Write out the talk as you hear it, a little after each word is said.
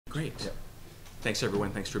Great. Yep. Thanks,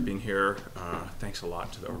 everyone. Thanks for being here. Thanks a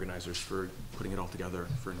lot to the organizers for putting it all together,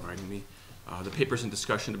 for inviting me. The papers in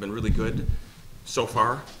discussion have been really good so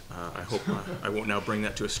far. I hope I won't now bring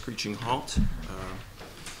that to a screeching halt.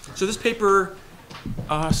 So this paper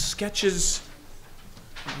sketches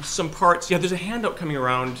some parts. Yeah, there's a handout coming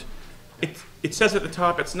around. It says at the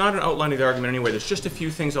top, it's not an outline of the argument anyway. There's just a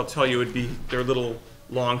few things I'll tell you. They're a little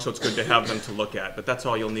long, so it's good to have them to look at. But that's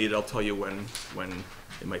all you'll need. I'll tell you when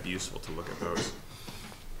it might be useful to look at those.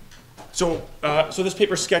 So this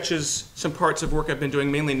paper sketches some parts of work I've been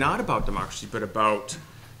doing, mainly not about democracy, but about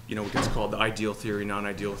what gets called the ideal theory,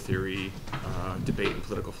 non-ideal theory, debate in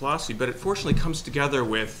political philosophy. But it fortunately comes together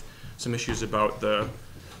with some issues about the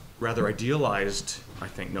rather idealized, I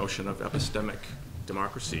think, notion of epistemic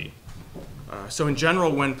democracy. So in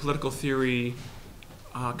general, when political theory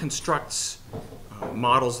constructs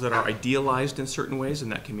models that are idealized in certain ways,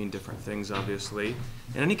 and that can mean different things, obviously,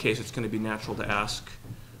 in any case, it's going to be natural to ask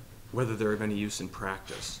whether they're of any use in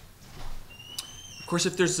practice. Of course,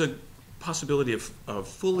 if there's a possibility of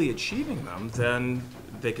fully achieving them, then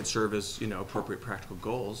they could serve as appropriate practical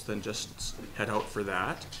goals. Then just head out for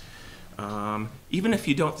that. Even if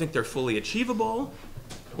you don't think they're fully achievable,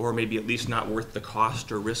 or maybe at least not worth the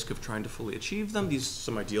cost or risk of trying to fully achieve them,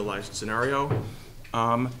 some idealized scenario,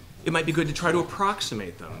 it might be good to try to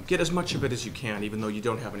approximate them. Get as much of it as you can, even though you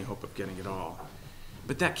don't have any hope of getting it all.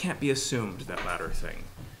 But that can't be assumed, that latter thing.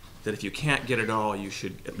 That if you can't get it all, you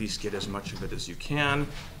should at least get as much of it as you can.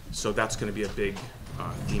 So that's going to be a big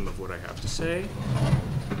theme of what I have to say.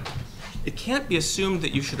 It can't be assumed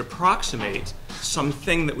that you should approximate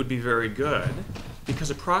something that would be very good,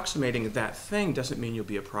 because approximating that thing doesn't mean you'll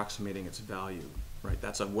be approximating its value, right?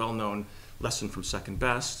 That's a well-known lesson from Second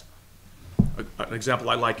Best. An example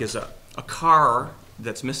I like is a car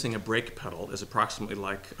that's missing a brake pedal is approximately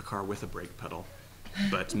like a car with a brake pedal,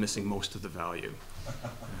 but it's missing most of the value.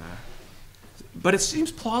 But it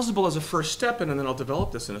seems plausible as a first step, and then I'll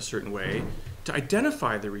develop this in a certain way, to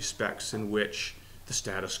identify the respects in which the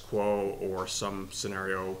status quo or some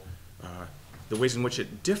scenario, the ways in which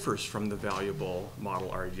it differs from the valuable model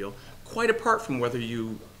or ideal, quite apart from whether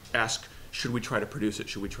you ask, should we try to produce it,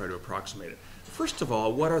 should we try to approximate it? First of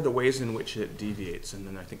all, what are the ways in which it deviates? And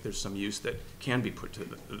then I think there's some use that can be put to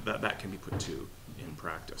that can be put to in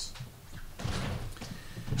practice.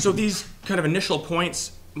 So these kind of initial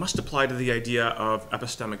points must apply to the idea of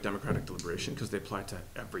epistemic democratic deliberation, because they apply to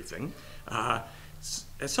everything.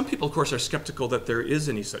 Some people, of course, are skeptical that there is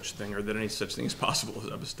any such thing, or that any such thing is possible as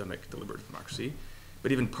epistemic deliberative democracy.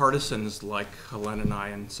 But even partisans like Helen and I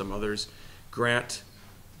and some others grant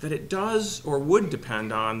that it does or would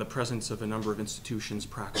depend on the presence of a number of institutions,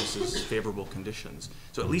 practices, favorable conditions.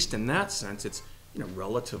 So at least in that sense, it's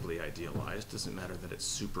relatively idealized. It doesn't matter that it's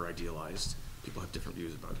super idealized. People have different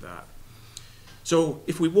views about that. So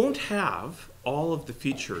if we won't have all of the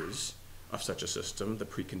features of such a system, the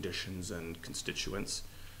preconditions and constituents,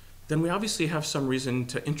 then we obviously have some reason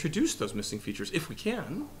to introduce those missing features if we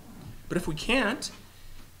can. But if we can't,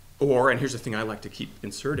 and here's the thing I like to keep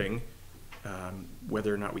inserting,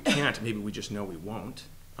 whether or not we can't, maybe we just know we won't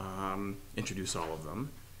introduce all of them,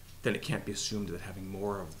 then it can't be assumed that having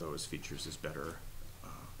more of those features is better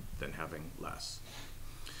than having less.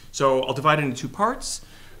 So I'll divide it into two parts.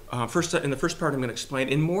 In the first part, I'm going to explain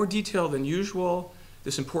in more detail than usual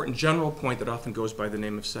this important general point that often goes by the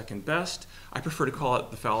name of second best. I prefer to call it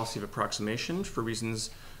the fallacy of approximation for reasons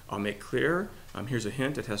I'll make clear. Here's a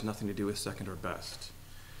hint: it has nothing to do with second or best.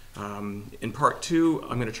 In part two,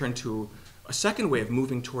 I'm going to turn to a second way of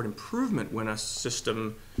moving toward improvement when a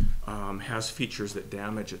system has features that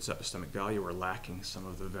damage its epistemic value or lacking some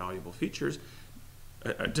of the valuable features.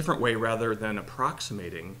 A different way, rather than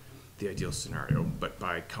approximating the ideal scenario, but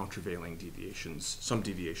by countervailing deviations, some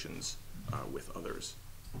deviations with others.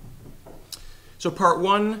 So part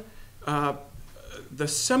one, the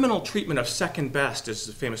seminal treatment of second best is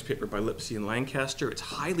a famous paper by Lipsey and Lancaster. It's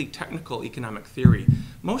highly technical economic theory.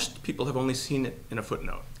 Most people have only seen it in a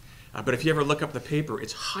footnote. But if you ever look up the paper,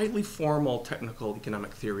 it's highly formal technical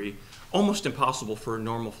economic theory, almost impossible for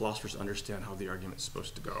normal philosophers to understand how the argument's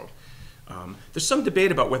supposed to go. There's some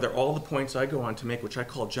debate about whether all the points I go on to make, which I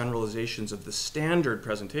call generalizations of the standard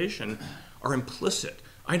presentation, are implicit.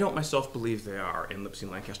 I don't myself believe they are in Lipsey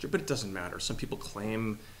and Lancaster, but it doesn't matter. Some people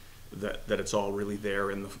claim that it's all really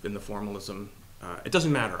there in the formalism. It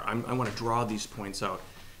doesn't matter. I want to draw these points out.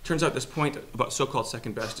 Turns out this point about so-called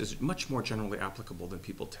second best is much more generally applicable than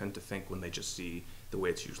people tend to think when they just see the way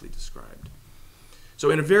it's usually described. So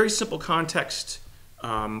in a very simple context,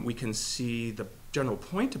 we can see the general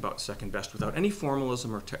point about second best without any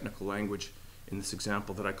formalism or technical language in this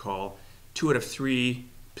example that I call 2 out of 3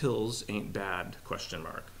 pills ain't bad, question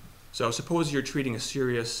mark. So suppose you're treating a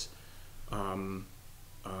serious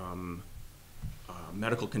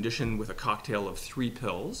medical condition with a cocktail of 3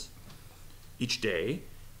 pills each day,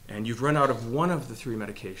 and you've run out of one of the 3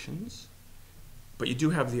 medications, but you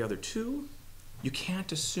do have the other 2. You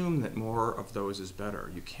can't assume that more of those is better.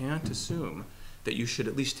 You can't assume that you should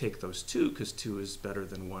at least take those 2 because 2 is better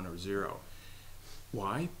than 1 or 0.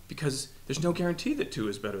 Why? Because there's no guarantee that 2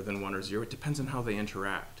 is better than 1 or 0. It depends on how they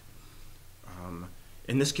interact.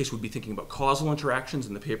 In this case, we'd be thinking about causal interactions.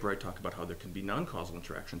 In the paper, I talk about how there can be non-causal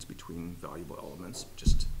interactions between valuable elements.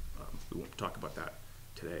 Just we won't talk about that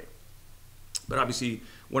today. But obviously,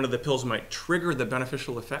 one of the pills might trigger the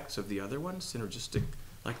beneficial effects of the other one, synergistic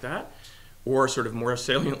like that. Or sort of more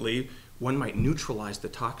saliently, one might neutralize the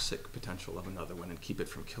toxic potential of another one and keep it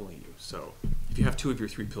from killing you. So if you have 2 of your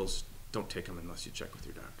 3 pills, don't take them unless you check with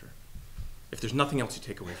your doctor. If there's nothing else you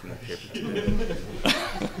take away from that paper today.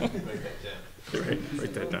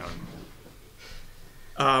 Write that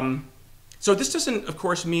down. So this doesn't, of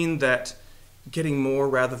course, mean that getting more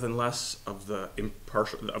rather than less of the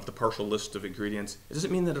partial list of ingredients, it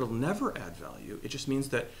doesn't mean that it'll never add value. It just means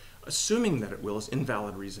that assuming that it will is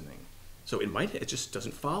invalid reasoning. So it just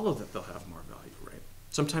doesn't follow that they'll have more value, right?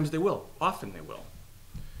 Sometimes they will, often they will.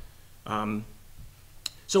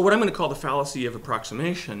 So what I'm going to call the fallacy of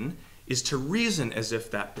approximation is to reason as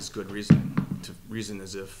if that is good reasoning, to reason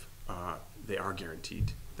as if they are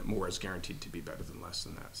guaranteed, that more is guaranteed to be better than less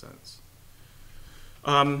in that sense.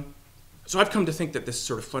 So I've come to think that this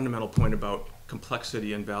sort of fundamental point about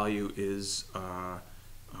complexity and value is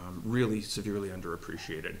really severely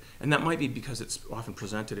underappreciated. And that might be because it's often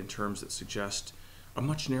presented in terms that suggest a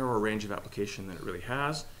much narrower range of application than it really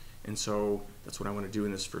has. And so that's what I want to do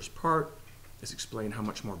in this first part, is explain how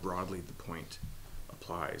much more broadly the point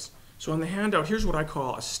applies. So on the handout, here's what I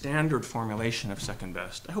call a standard formulation of second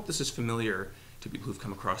best. I hope this is familiar to people who've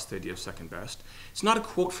come across the idea of second best. It's not a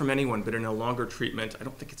quote from anyone, but in a longer treatment, I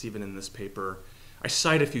don't think it's even in this paper, I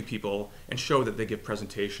cite a few people and show that they give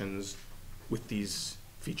presentations with these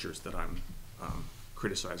features that I'm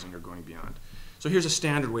criticizing or going beyond. So here's a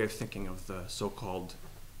standard way of thinking of the so-called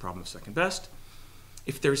problem of second best.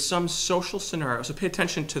 If there's some social scenario, so pay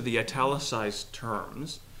attention to the italicized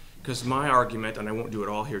terms, because my argument, and I won't do it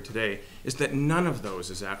all here today, is that none of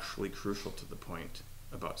those is actually crucial to the point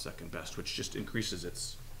about second best, which just increases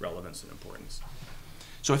its relevance and importance.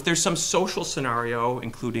 So if there's some social scenario,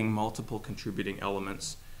 including multiple contributing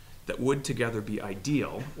elements, that would together be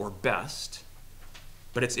ideal or best,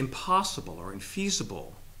 but it's impossible or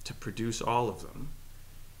infeasible to produce all of them,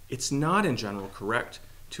 it's not in general correct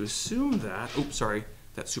to assume that, oops, sorry,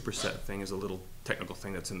 that superset thing is a little technical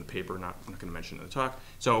thing that's in the paper, I'm not going to mention it in the talk.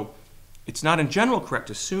 So it's not in general correct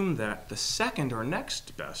to assume that the second or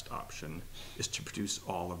next best option is to produce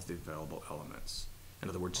all of the available elements. In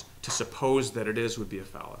other words, to suppose that it is would be a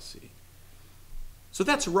fallacy. So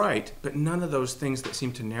that's right, but none of those things that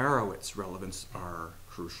seem to narrow its relevance are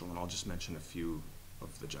crucial, and I'll just mention a few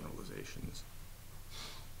of the generalizations.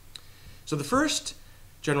 So the first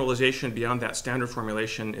generalization beyond that standard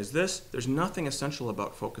formulation is this: there's nothing essential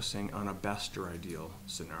about focusing on a best or ideal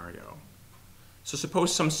scenario. So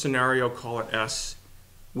suppose some scenario, call it S,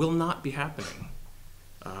 will not be happening,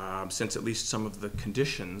 since at least some of the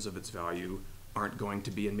conditions of its value aren't going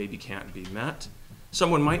to be and maybe can't be met.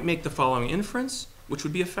 Someone might make the following inference, which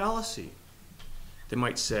would be a fallacy. They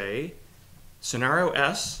might say, scenario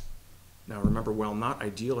S, now remember, while not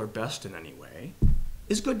ideal or best in any way,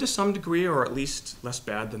 is good to some degree, or at least less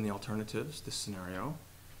bad than the alternatives, this scenario.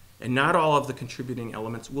 And not all of the contributing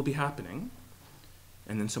elements will be happening.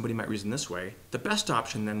 And then somebody might reason this way: the best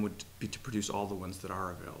option then would be to produce all the ones that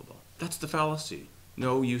are available. That's the fallacy.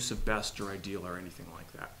 No use of best or ideal or anything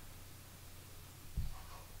like that.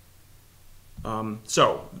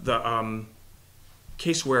 So the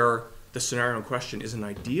case where the scenario in question is an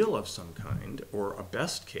ideal of some kind or a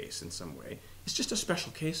best case in some way, it's just a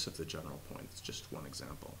special case of the general point. It's just one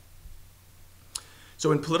example.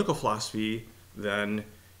 So in political philosophy, then,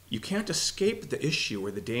 you can't escape the issue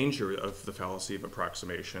or the danger of the fallacy of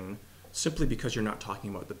approximation simply because you're not talking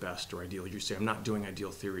about the best or ideal. You say, I'm not doing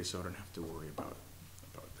ideal theory, so I don't have to worry about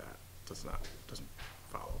that. Doesn't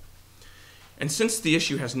follow. And since the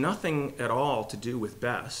issue has nothing at all to do with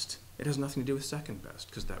best, it has nothing to do with second best,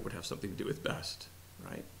 because that would have something to do with best,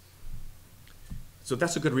 right? So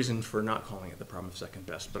that's a good reason for not calling it the problem of second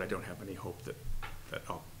best, but I don't have any hope that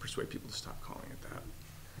I'll persuade people to stop calling it that.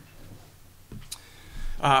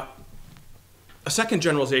 A second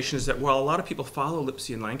generalization is that while a lot of people follow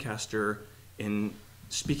Lipsy and Lancaster in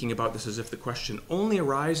speaking about this as if the question only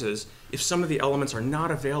arises if some of the elements are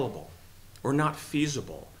not available, or not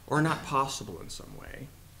feasible, or not possible in some way.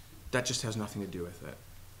 That just has nothing to do with it.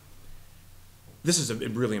 This is a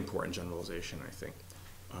really important generalization, I think.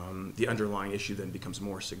 The underlying issue then becomes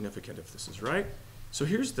more significant if this is right. So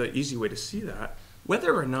here's the easy way to see that.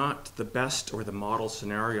 Whether or not the best or the model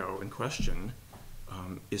scenario in question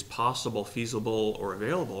is possible, feasible, or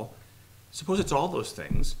available, suppose it's all those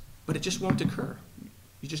things, but it just won't occur.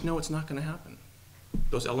 You just know it's not going to happen.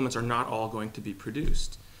 Those elements are not all going to be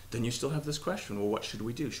produced. Then you still have this question, well, what should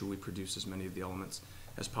we do? Should we produce as many of the elements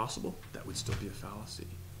as possible? That would still be a fallacy.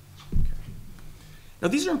 Okay. Now,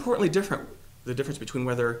 these are importantly different, the difference between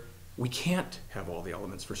whether we can't have all the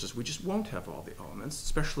elements versus we just won't have all the elements,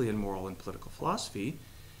 especially in moral and political philosophy,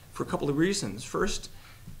 for a couple of reasons. First,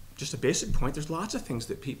 just a basic point, there's lots of things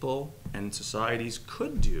that people and societies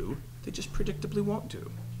could do, they just predictably won't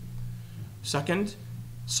do. Second,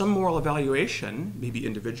 some moral evaluation, maybe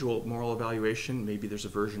individual moral evaluation, maybe there's a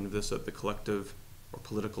version of this at the collective or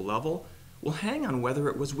political level, will hang on whether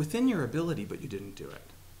it was within your ability but you didn't do it.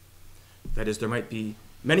 That is, there might be,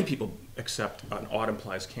 many people accept an ought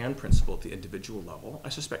implies can principle at the individual level. I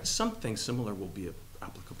suspect something similar will be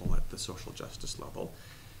applicable at the social justice level.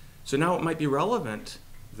 So now it might be relevant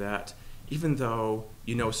that even though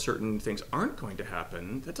you know certain things aren't going to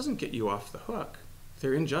happen, that doesn't get you off the hook.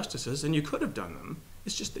 They're injustices and you could have done them.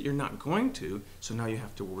 It's just that you're not going to, so now you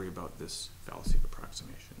have to worry about this fallacy of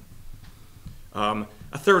approximation.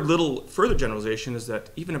 A third little further generalization is that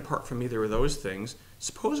even apart from either of those things,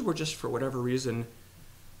 suppose we're just for whatever reason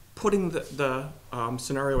putting the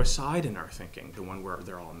scenario aside in our thinking, the one where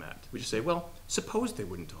they're all met. We just say, well, suppose they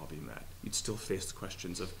wouldn't all be met. You'd still face the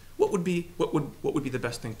questions of what would be the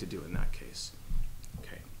best thing to do in that case.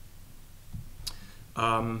 Okay.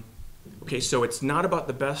 Okay, so it's not about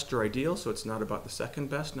the best or ideal, so it's not about the second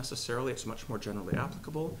best necessarily. It's much more generally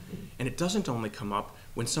applicable. And it doesn't only come up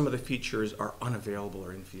when some of the features are unavailable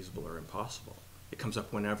or infeasible or impossible. It comes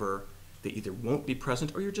up whenever they either won't be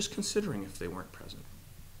present or you're just considering if they weren't present.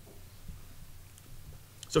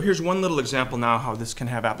 So here's one little example now how this can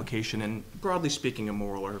have application in, broadly speaking, a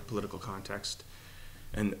moral or political context.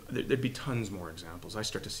 And there'd be tons more examples. I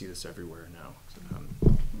start to see this everywhere now.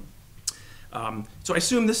 So I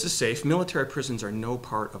assume this is safe. Military prisons are no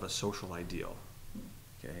part of a social ideal.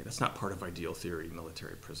 Okay, that's not part of ideal theory,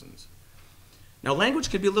 military prisons. Now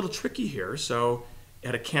language could be a little tricky here. So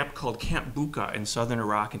at a camp called Camp Bucca in southern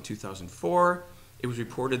Iraq in 2004, it was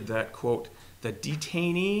reported that, quote, the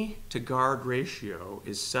detainee to guard ratio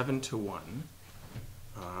is 7:1,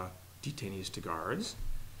 detainees to guards,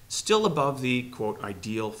 still above the, quote,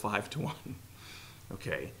 ideal 5:1.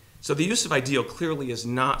 Okay. So the use of ideal clearly is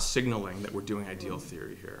not signaling that we're doing ideal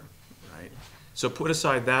theory here, right? So put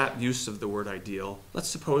aside that use of the word ideal. Let's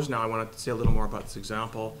suppose now, I want to say a little more about this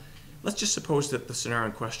example. Let's just suppose that the scenario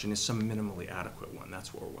in question is some minimally adequate one.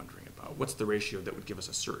 That's what we're wondering about. What's the ratio that would give us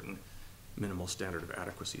a certain minimal standard of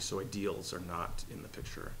adequacy? So ideals are not in the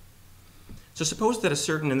picture. So suppose that a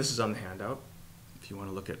certain, and this is on the handout, if you want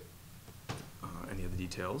to look at any of the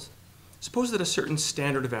details. Suppose that a certain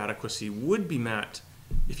standard of adequacy would be met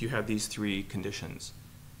if you have these three conditions.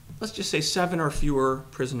 Let's just say 7 or fewer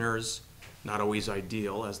prisoners, not always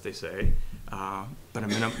ideal, as they say, but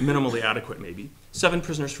minimally adequate maybe. 7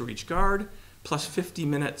 prisoners for each guard, plus 50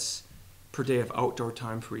 minutes per day of outdoor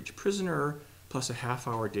time for each prisoner, plus a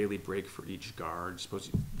half-hour daily break for each guard. Suppose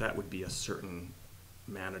that would be a certain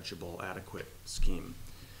manageable, adequate scheme.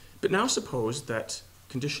 But now suppose that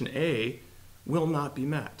condition A will not be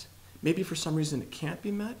met. Maybe for some reason it can't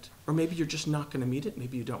be met, or maybe you're just not going to meet it.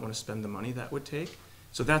 Maybe you don't want to spend the money that would take.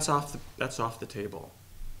 So that's off the table.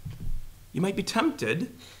 You might be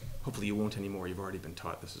tempted, hopefully you won't anymore, you've already been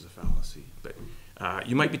taught this is a fallacy, but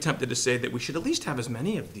you might be tempted to say that we should at least have as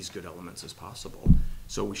many of these good elements as possible.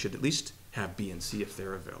 So we should at least have B and C if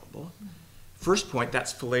they're available. First point,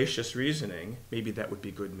 that's fallacious reasoning. Maybe that would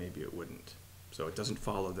be good, maybe it wouldn't. So it doesn't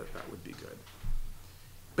follow that that would be good.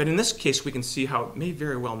 But in this case, we can see how it may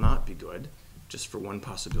very well not be good, just for one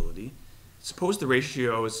possibility. Suppose the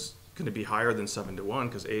ratio is going to be higher than 7:1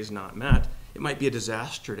 because A is not met. It might be a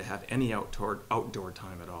disaster to have any outdoor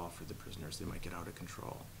time at all for the prisoners. They might get out of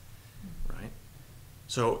control, right?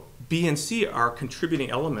 So B and C are contributing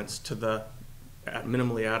elements to the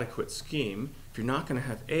minimally adequate scheme. If you're not going to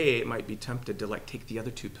have A, it might be tempted to take the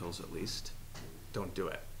other 2 pills at least. Don't do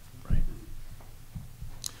it, right?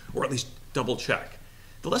 Or at least double check.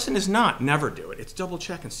 The lesson is not never do it. It's double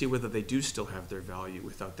check and see whether they do still have their value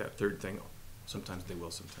without that third thing. Sometimes they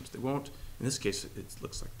will, sometimes they won't. In this case, it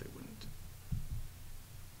looks like they wouldn't.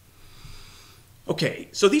 Okay,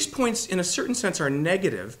 so these points in a certain sense are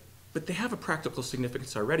negative, but they have a practical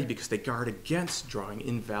significance already because they guard against drawing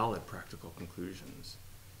invalid practical conclusions.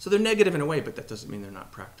 So they're negative in a way, but that doesn't mean they're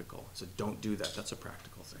not practical. So don't do that. That's a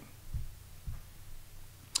practical thing.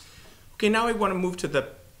 Okay, now I want to move to the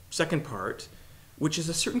second part, which is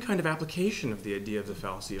a certain kind of application of the idea of the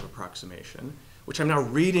fallacy of approximation, which I'm now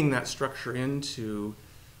reading that structure into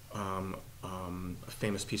a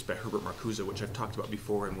famous piece by Herbert Marcuse, which I've talked about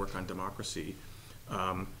before in Work on Democracy,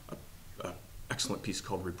 an excellent piece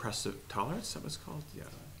called Repressive Tolerance, is that what it's called? Yeah.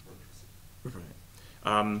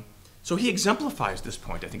 Right. So he exemplifies this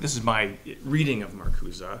point. I think this is my reading of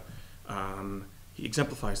Marcuse. He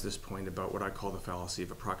exemplifies this point about what I call the fallacy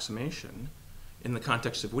of approximation in the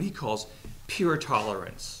context of what he calls pure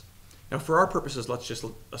tolerance. Now, for our purposes, let's just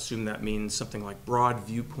assume that means something like broad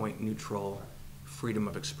viewpoint neutral freedom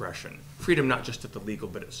of expression. Freedom not just at the legal,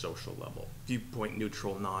 but at social level. Viewpoint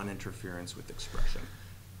neutral non-interference with expression.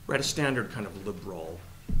 Right, a standard kind of liberal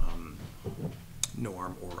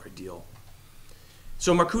norm or ideal.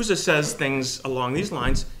 So Marcuse says things along these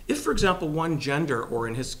lines. If, for example, one gender, or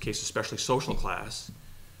in his case especially social class,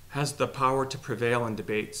 has the power to prevail in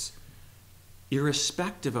debates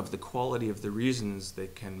irrespective of the quality of the reasons they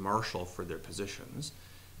can marshal for their positions,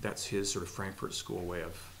 that's his sort of Frankfurt School way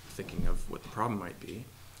of thinking of what the problem might be,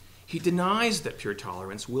 he denies that pure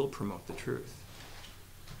tolerance will promote the truth.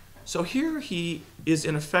 So here he is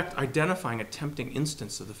in effect identifying a tempting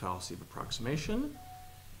instance of the fallacy of approximation.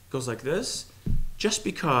 It goes like this. Just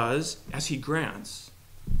because, as he grants,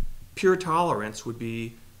 pure tolerance would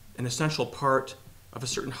be an essential part of a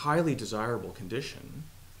certain highly desirable condition,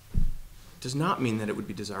 does not mean that it would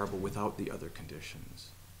be desirable without the other conditions.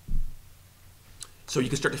 So you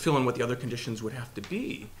can start to fill in what the other conditions would have to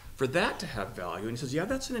be for that to have value. And he says, yeah,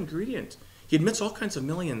 that's an ingredient. He admits all kinds of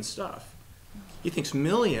million stuff. He thinks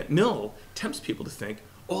Mill tempts people to think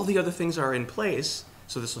all the other things are in place,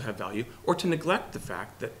 so this will have value, or to neglect the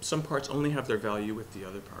fact that some parts only have their value with the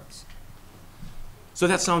other parts. So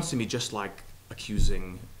that sounds to me just like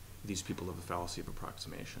accusing these people of the fallacy of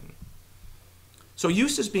approximation. So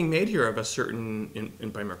use is being made here of a certain,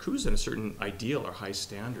 by Marcuse, a certain ideal or high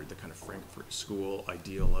standard, the kind of Frankfurt School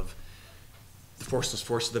ideal of the forceless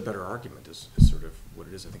force of the better argument is sort of what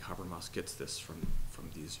it is. I think Habermas gets this from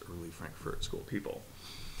these early Frankfurt School people.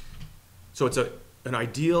 So it's an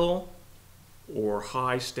ideal or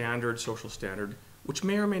high standard, social standard, which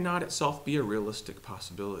may or may not itself be a realistic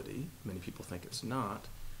possibility. Many people think it's not.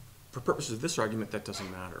 For purposes of this argument, that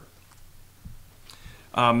doesn't matter.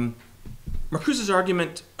 Marcuse's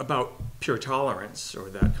argument about pure tolerance, or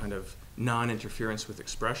that kind of non-interference with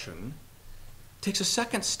expression, takes a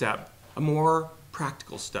second step, a more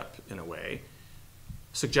practical step in a way,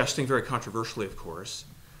 suggesting very controversially, of course,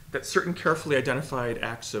 that certain carefully identified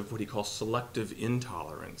acts of what he calls selective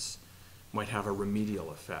intolerance might have a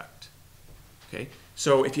remedial effect. Okay?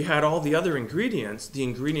 So if you had all the other ingredients, the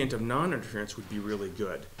ingredient of non-interference would be really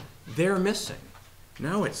good. They're missing.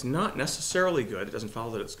 Now it's not necessarily good, it doesn't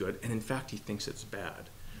follow that it's good, and in fact he thinks it's bad.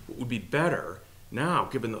 What would be better now,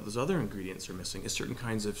 given that those other ingredients are missing, is certain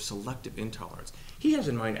kinds of selective intolerance. He has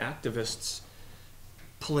in mind activists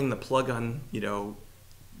pulling the plug on,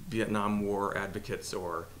 Vietnam War advocates,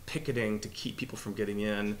 or picketing to keep people from getting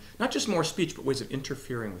in. Not just more speech, but ways of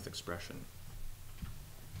interfering with expression.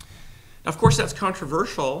 Now, of course, that's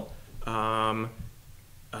controversial,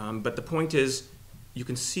 but the point is, you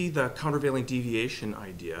can see the countervailing deviation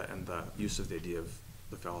idea and the use of the idea of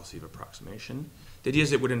the fallacy of approximation. The idea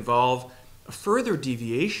is it would involve a further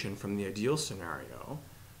deviation from the ideal scenario.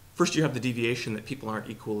 First, you have the deviation that people aren't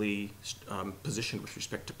equally positioned with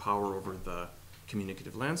respect to power over the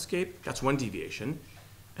communicative landscape. That's one deviation.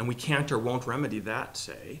 And we can't or won't remedy that,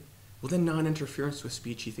 say. Well, then non-interference with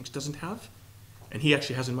speech he thinks doesn't have. And he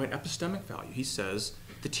actually has in mind epistemic value. He says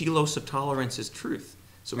the telos of tolerance is truth.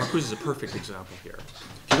 So Marcuse is a perfect example here.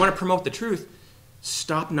 If you want to promote the truth,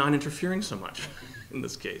 stop non-interfering so much in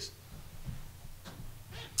this case.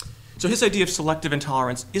 So his idea of selective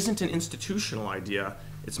intolerance isn't an institutional idea.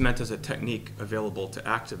 It's meant as a technique available to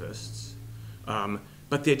activists.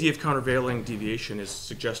 But the idea of countervailing deviation is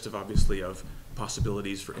suggestive, obviously, of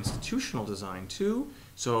possibilities for institutional design, too.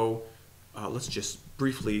 So let's just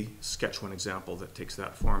briefly sketch one example that takes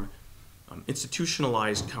that form.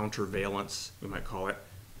 Institutionalized countervalence, we might call it,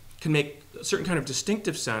 can make a certain kind of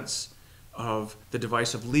distinctive sense of the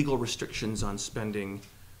device of legal restrictions on spending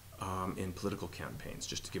in political campaigns,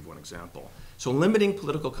 just to give one example. So limiting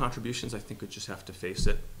political contributions, I think we just have to face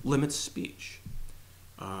it, limits speech.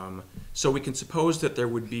 So we can suppose that there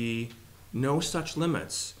would be no such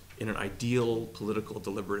limits in an ideal political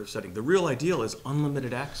deliberative setting. The real ideal is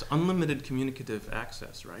unlimited communicative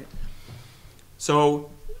access, right?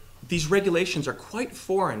 So these regulations are quite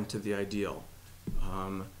foreign to the ideal.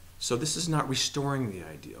 So this is not restoring the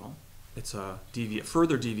ideal. It's a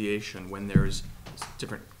further deviation when there's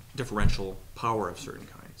differential power of certain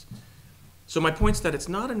kinds. So my point's that it's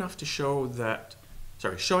not enough to show that,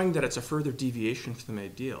 showing that it's a further deviation from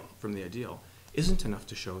the ideal isn't enough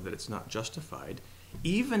to show that it's not justified,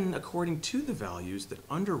 even according to the values that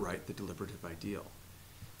underwrite the deliberative ideal.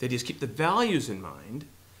 The idea is keep the values in mind.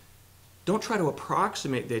 Don't try to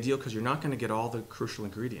approximate the ideal because you're not going to get all the crucial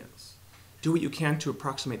ingredients. Do what you can to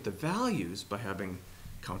approximate the values by having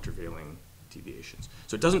countervailing deviations.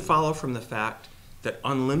 So it doesn't follow from the fact that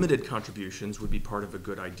unlimited contributions would be part of a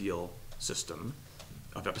good ideal system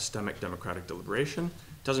of epistemic democratic deliberation.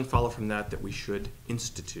 It doesn't follow from that we should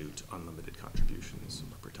institute unlimited contributions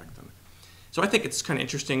or protect them. So I think it's kind of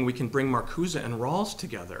interesting we can bring Marcuse and Rawls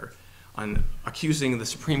together on accusing the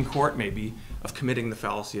Supreme Court maybe of committing the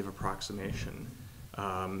fallacy of approximation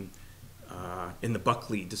in the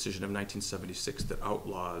Buckley decision of 1976 that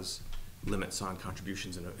outlaws limits on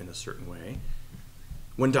contributions in a certain way.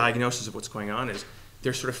 One diagnosis of what's going on is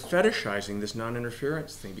they're sort of fetishizing this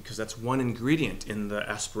non-interference thing because that's one ingredient in the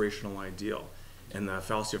aspirational ideal. And the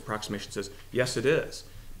fallacy of approximation says, yes, it is,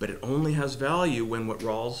 but it only has value when what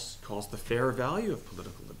Rawls calls the fair value of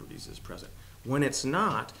political liberties is present. When it's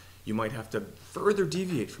not, you might have to further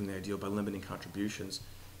deviate from the ideal by limiting contributions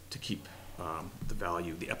to keep the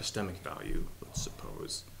value, the epistemic value, let's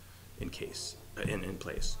suppose, in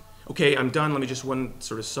place. Okay, I'm done. Let me just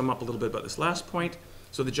sort of sum up a little bit about this last point.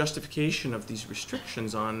 So the justification of these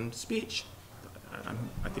restrictions on speech,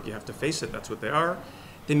 I think you have to face it, that's what they are.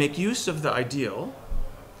 They make use of the ideal,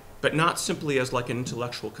 but not simply as like an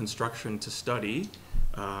intellectual construction to study,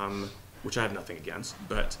 which I have nothing against,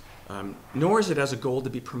 but nor is it as a goal to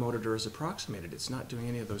be promoted or as approximated. It's not doing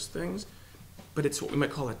any of those things, but it's what we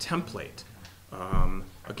might call a template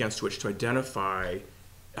against which to identify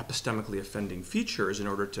epistemically offending features in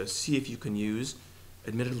order to see if you can use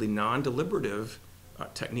admittedly non-deliberative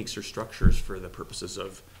techniques or structures for the purposes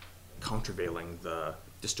of countervailing the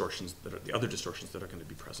distortions the other distortions that are going to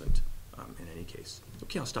be present in any case.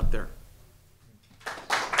 Okay, I'll stop there.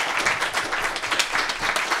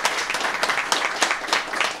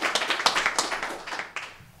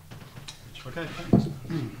 Okay, thanks.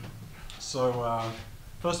 So,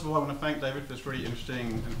 first of all, I want to thank David for this really interesting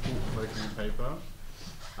and thought-provoking paper.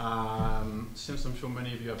 Since I'm sure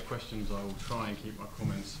many of you have questions, I will try and keep my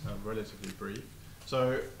comments relatively brief.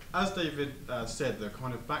 So, as David said, the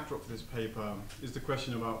kind of backdrop for this paper is the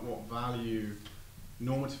question about what value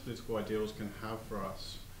normative political ideals can have for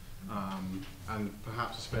us, and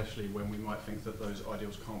perhaps especially when we might think that those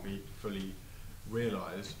ideals can't be fully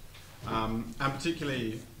realized. And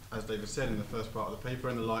particularly, as David said in the first part of the paper,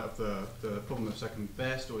 in the light of the problem of second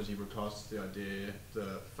best, or as he reclassed the idea,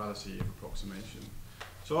 the fallacy of approximation.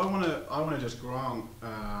 So I want to just grant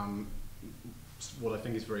what I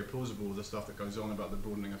think is very plausible, the stuff that goes on about the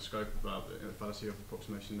broadening of scope, about the fallacy of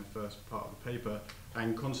approximation in the first part of the paper,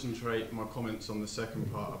 and concentrate my comments on the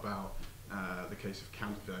second part about the case of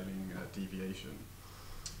countervailing deviation.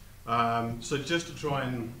 So just to try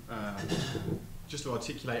and just to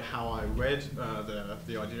articulate how I read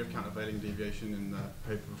the idea of countervailing deviation in the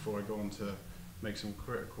paper before I go on to make some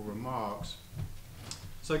critical remarks.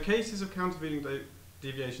 So cases of countervailing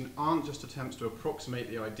deviation aren't just attempts to approximate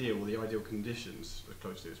the ideal or the ideal conditions as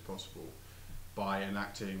closely as possible by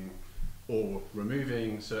enacting or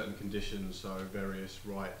removing certain conditions, so various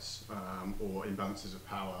rights or imbalances of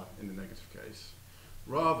power in the negative case.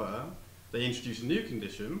 Rather, they introduce a new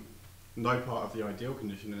condition, no part of the ideal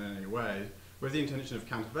condition in any way, with the intention of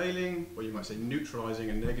countervailing, or you might say neutralizing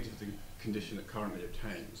a negative condition that currently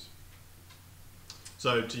obtains.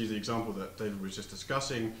 So to use the example that David was just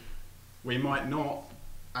discussing, we might not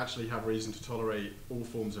actually have reason to tolerate all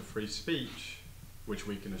forms of free speech, which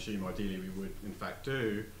we can assume ideally we would in fact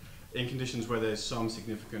do, in conditions where there's some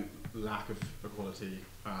significant lack of equality,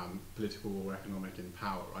 political or economic, in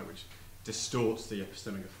power, right, which distorts the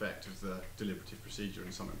epistemic effect of the deliberative procedure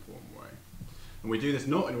in some important way. And we do this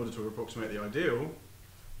not in order to approximate the ideal,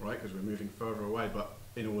 right, because we're moving further away, but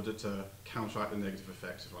in order to counteract the negative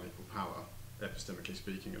effects of unequal power, epistemically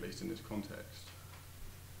speaking, at least in this context.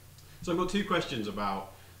 So I've got two questions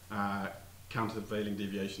about countervailing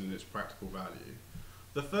deviation and its practical value.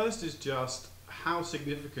 The first is just how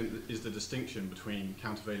significant is the distinction between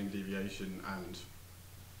countervailing deviation and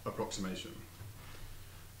approximation?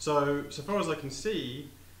 So far as I can see,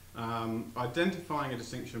 identifying a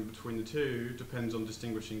distinction between the two depends on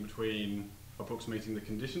distinguishing between approximating the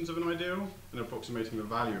conditions of an ideal and approximating the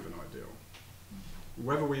value of an ideal.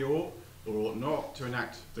 Whether we ought or ought not to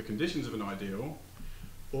enact the conditions of an ideal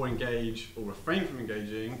or engage or refrain from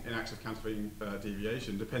engaging in acts of countervailing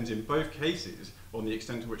deviation depends in both cases on the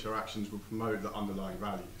extent to which our actions will promote the underlying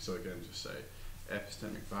value. So again, just say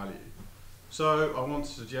epistemic value. So I want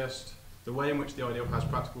to suggest the way in which the ideal has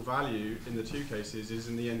practical value in the two cases is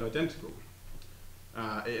in the end identical.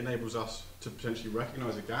 It enables us to potentially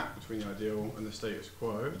recognise a gap between the ideal and the status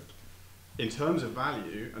quo in terms of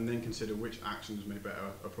value, and then consider which actions may better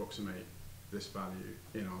approximate this value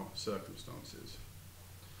in our circumstances.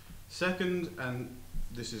 Second, and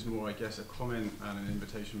this is more, I guess, a comment and an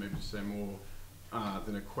invitation maybe to say more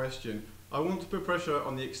than a question, I want to put pressure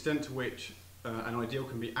on the extent to which an ideal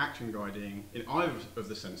can be action guiding in either of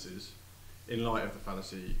the senses in light of the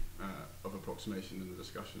fallacy of approximation and the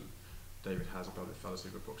discussion David has about the fallacy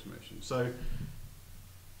of approximation. So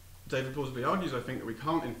David plausibly argues, I think, that we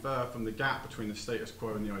can't infer from the gap between the status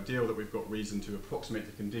quo and the ideal that we've got reason to approximate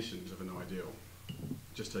the conditions of an ideal,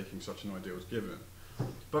 just taking such an ideal as given.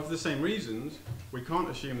 But for the same reasons, we can't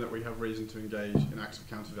assume that we have reason to engage in acts of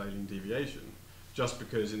countervailing deviation, just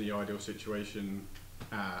because in the ideal situation,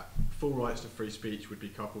 full rights to free speech would be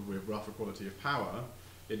coupled with rough equality of power.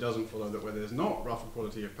 It doesn't follow that where there's not rough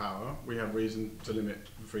equality of power, we have reason to limit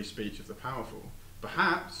the free speech of the powerful.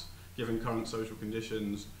 Perhaps, given current social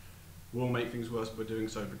conditions, we'll make things worse by doing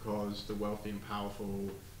so because the wealthy and powerful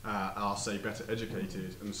are, say, better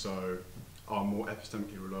educated and so are more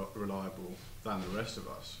epistemically reliable than the rest of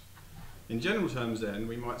us. In general terms then,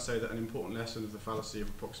 we might say that an important lesson of the fallacy of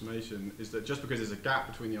approximation is that just because there's a gap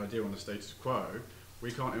between the ideal and the status quo,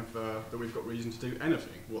 we can't infer that we've got reason to do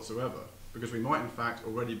anything whatsoever, because we might in fact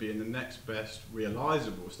already be in the next best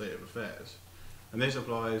realisable state of affairs. And this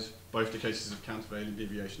applies both to cases of countervailing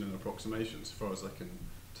deviation and approximation, as far as I can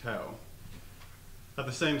tell. At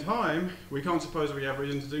the same time, we can't suppose we have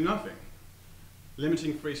reason to do nothing.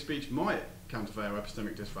 Limiting free speech might countervail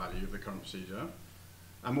epistemic disvalue of the current procedure,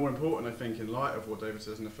 and more important, I think, in light of what David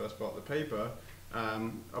says in the first part of the paper,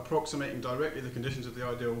 approximating directly the conditions of the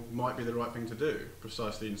ideal might be the right thing to do,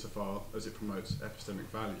 precisely insofar as it promotes epistemic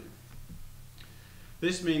value.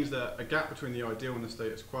 This means that a gap between the ideal and the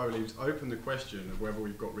status quo leaves open the question of whether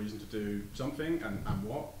we've got reason to do something and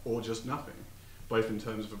what, or just nothing, both in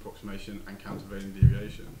terms of approximation and countervailing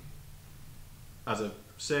deviation. As I've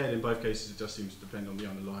said, in both cases it just seems to depend on the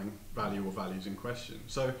underlying value or values in question.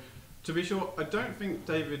 So, to be sure, I don't think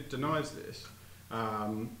David denies this,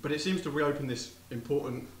 but it seems to reopen this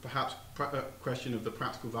important, perhaps, question of the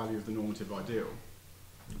practical value of the normative ideal,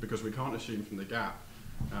 because we can't assume from the gap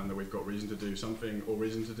that we've got reason to do something or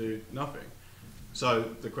reason to do nothing. So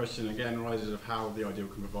the question again arises of how the ideal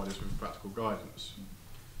can provide us with practical guidance.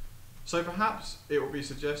 So perhaps it will be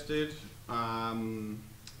suggested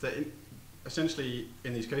that essentially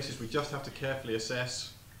in these cases we just have to carefully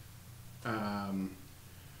assess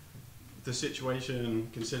the situation,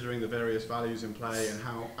 considering the various values in play and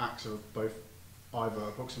how acts of both either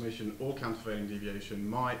approximation or countervailing deviation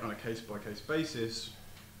might, on a case-by-case basis,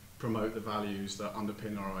 promote the values that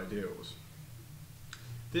underpin our ideals.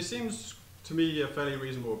 This seems to me a fairly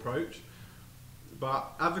reasonable approach,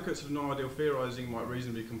 but advocates of non-ideal theorising might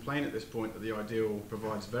reasonably complain at this point that the ideal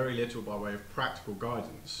provides very little by way of practical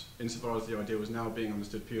guidance, insofar as the ideal is now being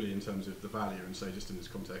understood purely in terms of the value, and say just in this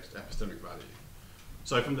context, epistemic value.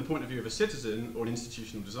 So from the point of view of a citizen or an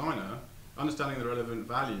institutional designer, understanding the relevant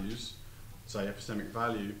values, say epistemic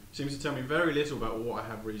value, seems to tell me very little about what I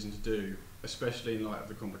have reason to do, especially in light of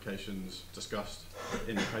the complications discussed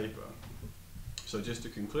in the paper. So just to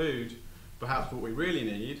conclude, perhaps what we really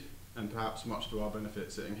need, and perhaps much to our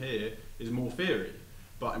benefit sitting here, is more theory,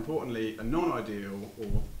 but importantly a non-ideal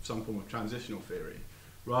or some form of transitional theory.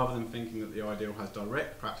 Rather than thinking that the ideal has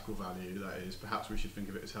direct practical value, that is, perhaps we should think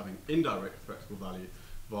of it as having indirect practical value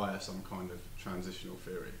via some kind of transitional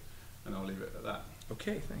theory. And I'll leave it at that.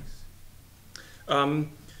 Okay, thanks.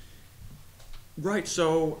 Right,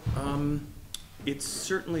 so it's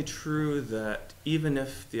certainly true that even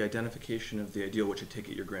if the identification of the ideal, which I take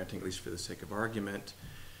it you're granting at least for the sake of argument,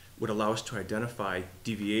 would allow us to identify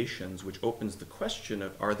deviations, which opens the question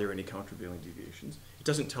of are there any countervailing deviations. It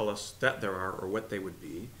doesn't tell us that there are or what they would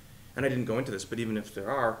be. And I didn't go into this, but even if there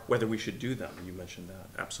are, whether we should do them, you mentioned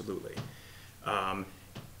that, absolutely.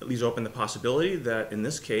 It leaves open the possibility that in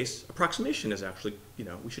this case, approximation is actually,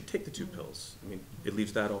 we should take the two pills. I mean, it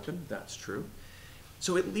leaves that open, that's true.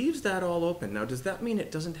 So it leaves that all open. Now, does that mean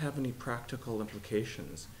it doesn't have any practical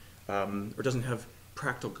implications or doesn't have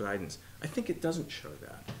practical guidance? I think it doesn't show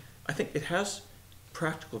that. I think it has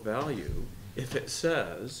practical value if it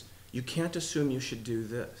says you can't assume you should do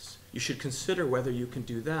this. You should consider whether you can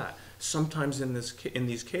do that. Sometimes in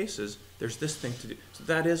these cases, there's this thing to do. So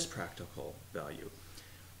that is practical value.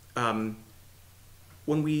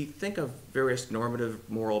 when we think of various normative,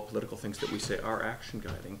 moral, political things that we say are action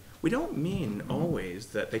guiding, we don't mean always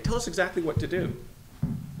that they tell us exactly what to do,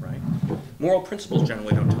 right? Moral principles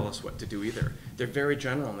generally don't tell us what to do either. They're very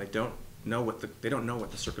general, and they don't know what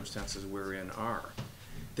the circumstances we're in are.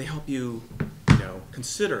 They help you,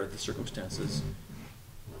 consider the circumstances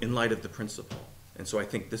in light of the principle. And so I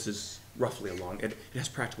think this is roughly it has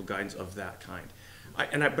practical guidance of that kind.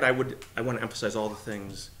 But I want to emphasize all the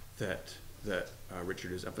things that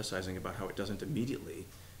Richard is emphasizing about how it doesn't immediately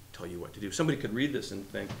tell you what to do. Somebody could read this and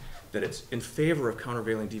think that it's in favor of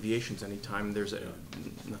countervailing deviations anytime there's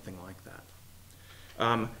nothing like that.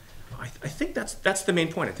 I think that's the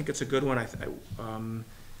main point. I think it's a good one. I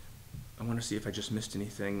want to see if I just missed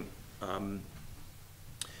anything.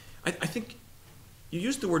 I think you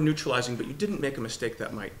used the word neutralizing, but you didn't make a mistake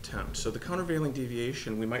that might tempt. So the countervailing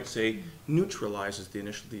deviation, we might say, neutralizes the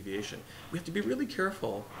initial deviation. We have to be really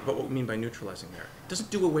careful about what we mean by neutralizing there. It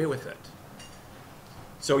doesn't do away with it.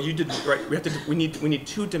 So you did right. We need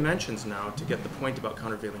two dimensions now to get the point about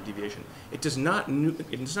countervailing deviation. It does not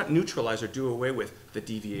neutralize or do away with the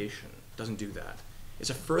deviation. It doesn't do that.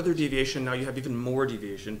 It's a further deviation. Now you have even more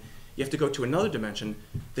deviation. You have to go to another dimension,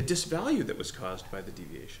 the disvalue that was caused by the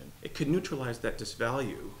deviation. It could neutralize that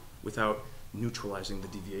disvalue without neutralizing the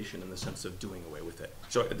deviation in the sense of doing away with it.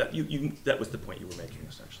 So that was the point you were making,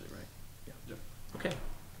 essentially, right? Yeah. Okay.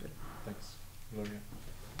 Good. Thanks, Gloria.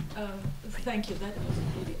 Thank you. That was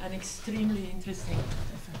really an extremely interesting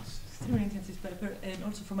paper, and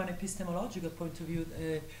also from an epistemological point of view.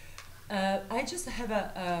 I just have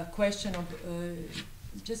a question of.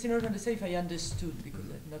 Just in order to say if I understood, because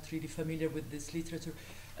I'm not really familiar with this literature,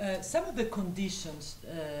 some of the conditions,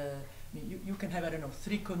 you can have, I don't know,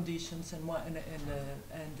 3 conditions, and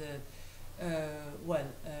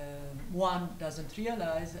one doesn't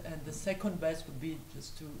realize, and the second best would be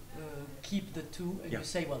just to keep the 2, and you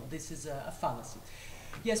say, well, this is a fallacy.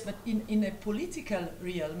 Yes, but in a political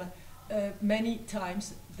realm, many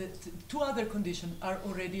times the 2 other conditions are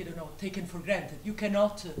already, I don't know, taken for granted. You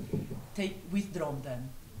cannot withdraw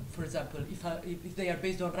them. For example, if they are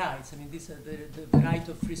based on rights, I mean, the right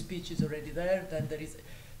of free speech is already there. Then there is.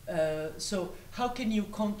 So how can you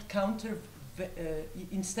counter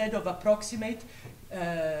instead of approximate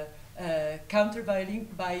countervailing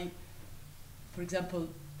by, for example,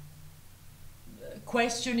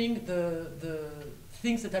 questioning the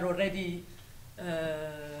things that are already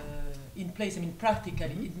in place. I mean,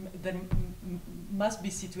 practically, there must be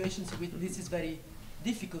situations with this is very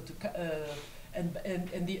difficult to, and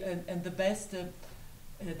the best,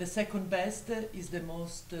 the second best is the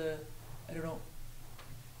most, I don't know,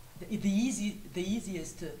 the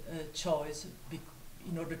easiest choice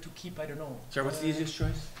in order to keep, I don't know. Sorry, what's the easiest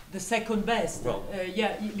choice? The second best. Well,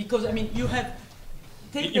 yeah, because I mean you have.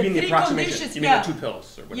 You mean the approximation? You mean the 2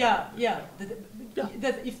 pills or whatever? Yeah.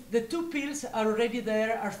 That if the 2 pills are already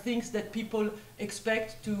there, are things that people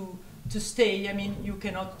expect to stay. I mean, you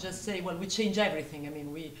cannot just say, well, we change everything. I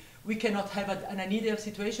mean, we cannot have an ideal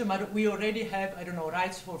situation, but we already have, I don't know,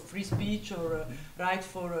 rights for free speech or right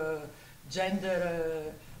for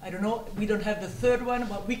gender. I don't know. We don't have the third one,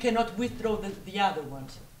 but we cannot withdraw the other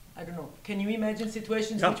ones. I don't know. Can you imagine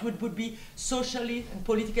situations which would be socially and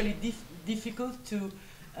politically difficult to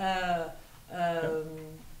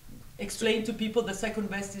explain to people the second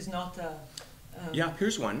best is not yeah,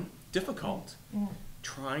 here's one. Difficult.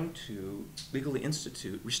 Trying to legally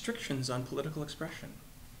institute restrictions on political expression.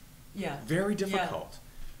 Yeah. Very difficult. Yeah.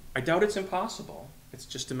 I doubt it's impossible. It's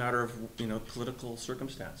just a matter of, political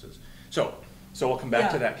circumstances. So I'll come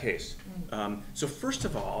back to that case. So first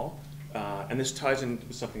of all, and this ties in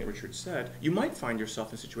with something that Richard said, you might find yourself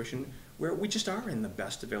in a situation where we just are in the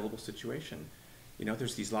best available situation.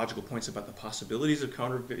 There's these logical points about the possibilities of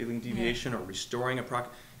countervailing deviation or restoring a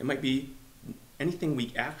it might be anything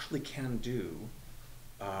we actually can do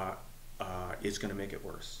is going to make it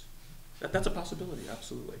worse. That's a possibility,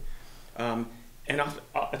 absolutely. And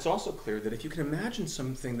it's also clear that if you can imagine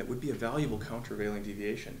something that would be a valuable countervailing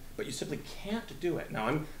deviation, but you simply can't do it.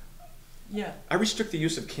 Now, I restrict the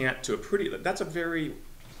use of can't to that's a very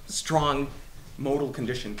strong modal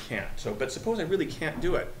condition, can't. But suppose I really can't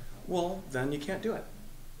do it. Well, then you can't do it.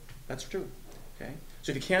 That's true. Okay.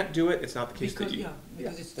 So if you can't do it, it's not the case because, that you.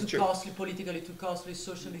 Because it's too costly, politically too costly,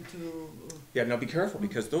 socially too. Yeah. Now be careful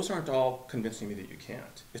because those aren't all convincing me that you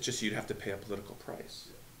can't. It's just you'd have to pay a political price.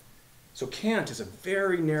 So can't is a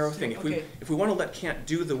very narrow thing. If we want to let can't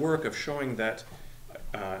do the work of showing that,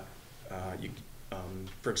 for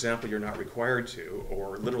example, you're not required to,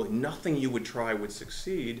 or literally nothing you would try would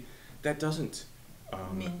succeed, that doesn't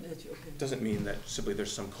mean that simply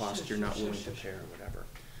there's some cost you're not willing to pay or whatever.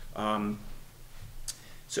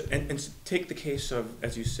 So, and take the case of,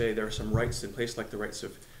 as you say, there are some rights in place, like the rights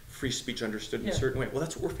of free speech understood in a certain way. Well,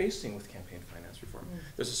 that's what we're facing with campaign finance reform.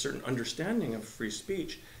 There's a certain understanding of free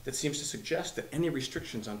speech that seems to suggest that any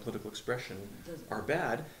restrictions on political expression are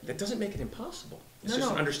bad. That doesn't make it impossible. It's just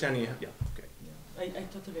an understanding. Yeah, okay. Yeah. I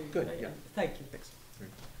totally agree. Good, yeah. Thank you. Thanks.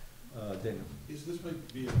 Daniel. This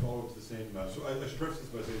might be a follow-up to the same. So I should preface this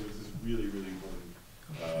by saying this is really, really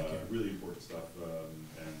important stuff,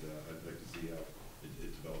 and I'd like to see how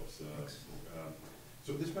it develops.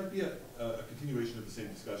 So this might be a continuation of the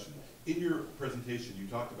same discussion. In your presentation, you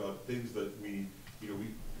talked about things that we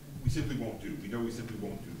simply won't do. We know we simply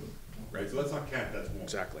won't do them, right? So that's not can't, that's won't.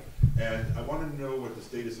 Exactly. And I want to know what the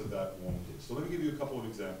status of that won't is. So let me give you a couple of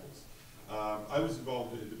examples. I was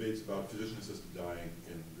involved in debates about physician-assisted dying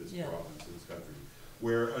in this province, in this country,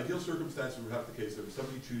 where ideal circumstances would have the case that if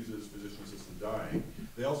somebody chooses physician-assisted dying,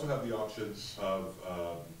 they also have the option of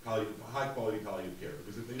high-quality palliative care.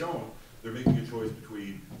 Because if they don't, they're making a choice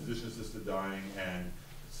between physician-assisted dying and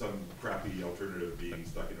some crappy alternative being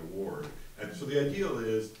stuck in a ward. And so the ideal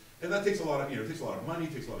is, and that takes a lot of, it takes a lot of money,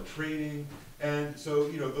 takes a lot of training, and so,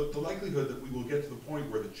 the likelihood that we will get to the point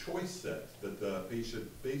where the choice set that the patient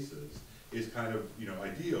faces is kind of,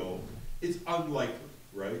 ideal, is unlikely,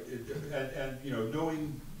 right? And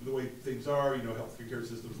knowing the way things are, healthcare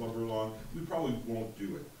systems lumber along, we probably won't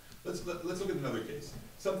do it. Let's look at another case.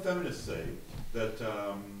 Some feminists say that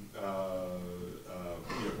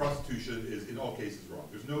prostitution is in all cases wrong.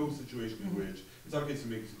 There's no situation in which, in some cases,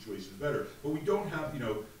 make situations better. But we don't have,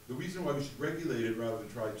 the reason why we should regulate it rather than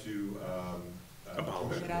try to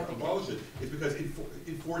abolish it is because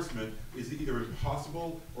enforcement is either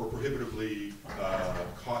impossible or prohibitively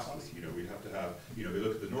costly. We'd have to have, they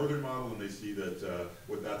look at the northern model and they see that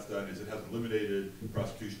what that's done is it has eliminated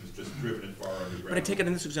prostitution, it's just driven it far underground. But I take it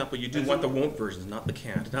in this example, you do want the won't versions, not the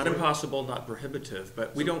can't. Not impossible, not prohibitive,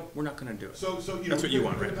 but we're not going to do it. So that's what you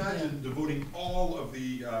want, right? Imagine devoting all of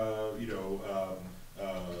the,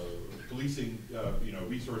 policing,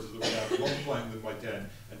 resources that we have, multiplying them by 10,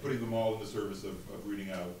 and putting them all in the service of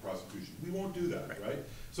rooting out prostitution. We won't do that, right?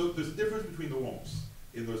 So there's a difference between the won'ts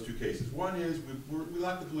in those two cases. One is we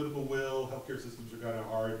lack the political will, healthcare systems are kind of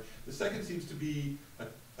hard. The second seems to be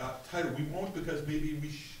tighter. We won't because maybe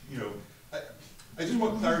I just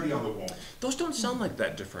want clarity on the won't. Those don't sound like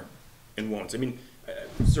that different in won'ts. I mean,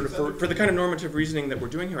 sort of for the kind of normative reasoning that we're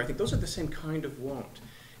doing here, I think those are the same kind of won't.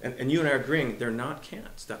 And you and I are agreeing they're not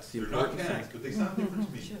can'ts. That's the important thing. They're not can'ts, but they sound different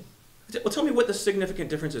to me. Sure. Well, tell me what the significant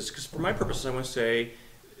difference is, because for my purposes, I want to say,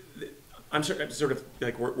 I'm sort of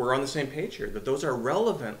like we're on the same page here, that those are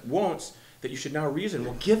relevant won'ts that you should now reason,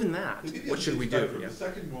 well, given that, what should we do? The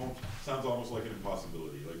second won't sounds almost like an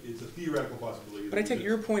impossibility. Like it's a theoretical possibility. But I take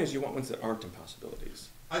your point is you want ones that aren't impossibilities.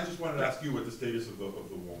 I just wanted to ask you what the status of the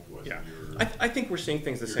won't was. Yeah, I think we're seeing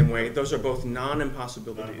things the same way. Those are both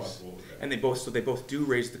non-impossibilities, and they both do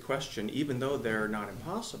raise the question, even though they're not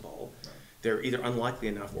impossible, they're either unlikely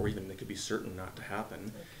enough or even they could be certain not to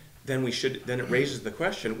happen. Then it raises the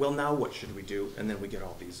question, well, now what should we do? And then we get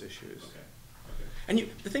all these issues. And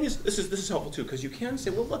the thing is, this is helpful too, because you can say,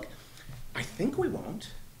 well, look, I think we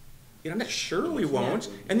won't. I'm not sure we won't,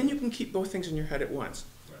 and then you can keep both things in your head at once.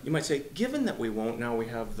 You might say, given that we won't, now we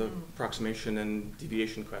have the approximation and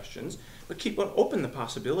deviation questions, but keep open the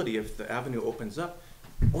possibility if the avenue opens up.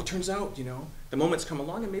 Oh, it turns out, the moment's come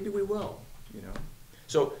along and maybe we will,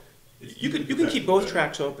 So you can keep both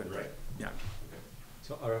tracks open. Right. Yeah.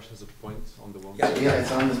 So Arash has a point on the one. Yeah,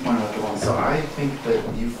 it's on this point about the one. So I think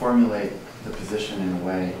that you formulate the position in a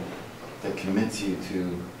way that commits you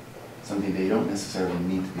to something that you don't necessarily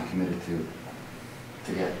need to be committed to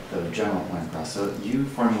get the general point across. So you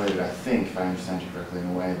formulated, I think, if I understand you correctly, in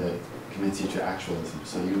a way that commits you to actualism.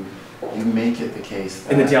 So you make it the case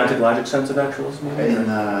that... In the deontologic sense of actualism? In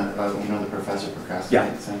the, the professor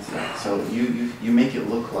procrastinate sense. Yeah. So you make it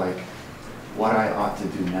look like what I ought to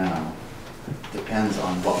do now depends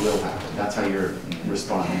on what will happen. That's how you're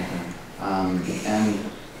responding. And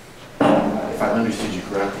if I understood you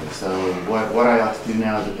correctly, so what I ought to do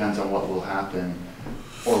now depends on what will happen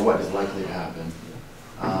or what is likely to happen.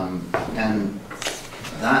 And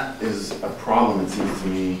that is a problem, it seems to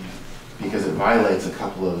me, because it violates a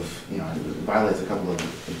couple of,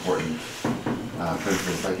 important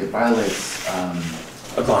principles. Like it violates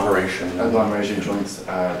agglomeration, joint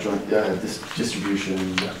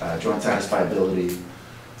distribution, joint satisfiability,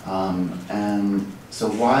 and so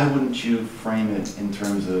why wouldn't you frame it in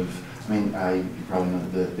terms of? You probably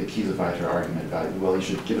know the keys of Viter argument about, well, you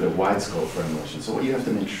should give it a wide scope formulation. So what you have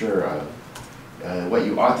to make sure of. What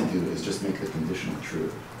you ought to do is just make the conditional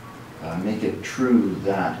true. Make it true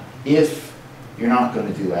that if you're not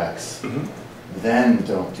going to do X, then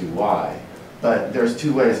don't do Y. But there's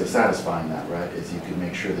two ways of satisfying that, right? Is you can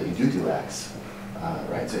make sure that you do X,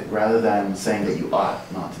 right? So rather than saying that you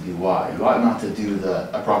ought not to do Y, you ought not to do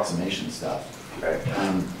the approximation stuff, right?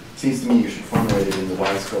 Seems to me you should formulate it in the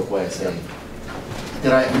wide scope way, saying,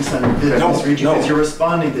 did I misread you? Because you're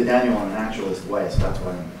responding to Daniel in an actualist way, so that's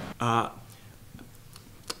why I'm...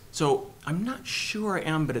 So I'm not sure I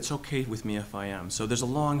am, but it's okay with me if I am. So there's a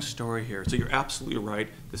long story here. So you're absolutely right.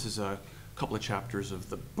 This is a couple of chapters of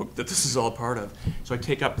the book that this is all part of. So I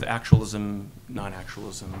take up the actualism,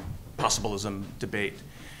 non-actualism, possibilism debate.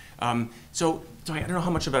 So I don't know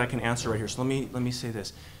how much of it I can answer right here. So let me say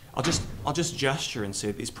this. I'll just gesture and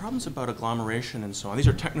say these problems about agglomeration and so on. These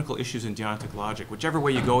are technical issues in deontic logic. Whichever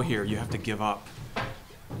way you go here, you have to give up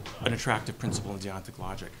an attractive principle in deontic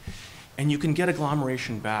logic. And you can get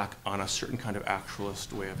agglomeration back on a certain kind of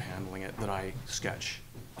actualist way of handling it that I sketch.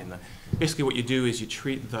 Basically what you do is you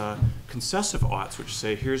treat the concessive oughts, which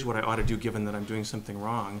say, here's what I ought to do given that I'm doing something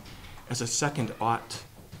wrong, as a second ought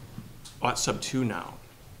sub 2 now,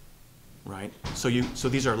 right? So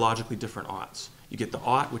these are logically different oughts. You get the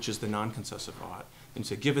ought, which is the non-concessive ought. And you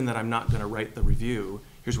say, given that I'm not going to write the review,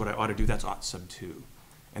 here's what I ought to do, that's ought sub 2.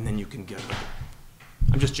 And then you can get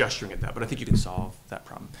I'm just gesturing at that, but I think you can solve that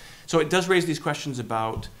problem. So it does raise these questions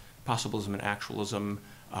about possibilism and actualism.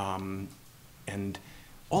 And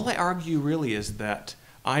all I argue really is that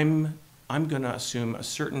I'm going to assume a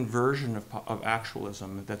certain version of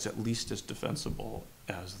actualism that's at least as defensible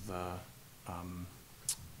as the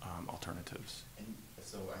alternatives. And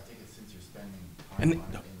so I think it's, since you're spending time on it in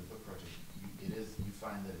the book project, you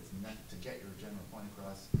find that it's to get your general point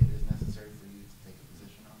across, it is necessary for you to take a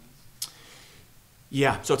position on this?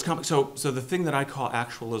 Yeah, so it's complex. So the thing that I call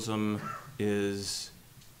actualism is,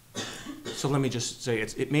 so let me just say,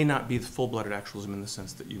 it may not be the full-blooded actualism in the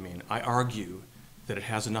sense that you mean. I argue that it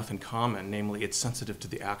has enough in common, namely it's sensitive to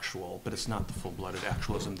the actual, but it's not the full-blooded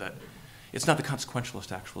actualism it's not the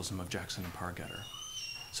consequentialist actualism of Jackson and Pargetter.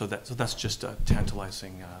 So that's just a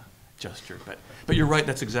tantalizing gesture. But you're right,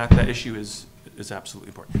 that issue is absolutely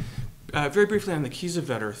important. Very briefly on the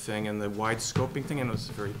Kiesewetter thing and the wide scoping thing, I know it's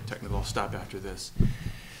very technical, I'll stop after this.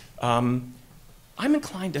 I'm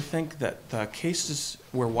inclined to think that the cases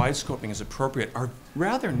where wide scoping is appropriate are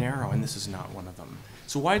rather narrow, and this is not one of them.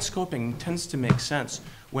 So wide scoping tends to make sense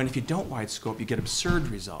when if you don't wide scope, you get absurd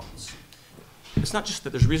results. It's not just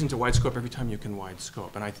that there's reason to wide scope every time you can wide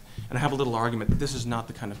scope, and I have a little argument that this is not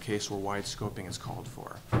the kind of case where wide scoping is called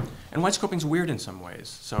for. And wide scoping is weird in some ways,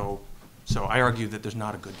 so I argue that there's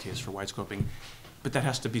not a good case for wide scoping, but that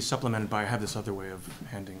has to be supplemented by I have this other way of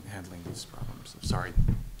handling these problems. Sorry,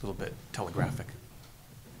 a little bit telegraphic.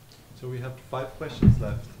 So we have 5 questions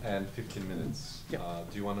left and 15 minutes. Yep.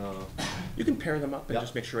 Do you want to? You can pair them up and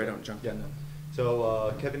just make sure I don't jump in.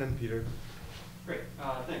 So Kevin and Peter. Great,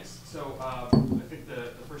 thanks. So I think the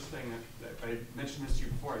first thing that I mentioned this to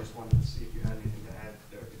you before, I just wanted to see if you had anything to add,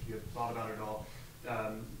 or if you had thought about it at all,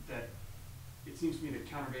 that it seems to me that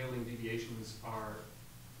countervailing deviations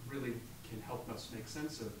really can help us make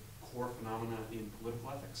sense of core phenomena in political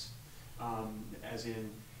ethics, as in,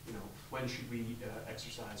 when should we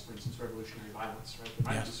exercise, for instance, revolutionary violence, right?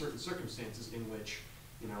 There might be certain circumstances in which,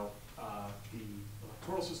 the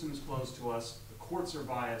electoral system is closed to us, the courts are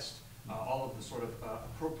biased, all of the sort of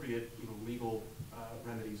appropriate, legal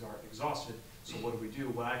remedies are exhausted. So what do?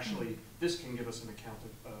 Well, actually, this can give us an account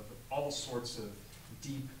of all sorts of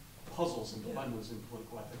deep puzzles and dilemmas in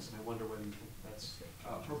political ethics, and I wonder whether you think that's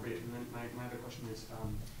appropriate. And then my other question is,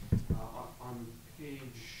 on page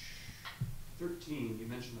 13, you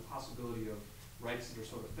mentioned the possibility of rights that are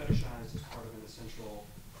sort of fetishized as part of an essential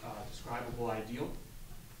describable ideal.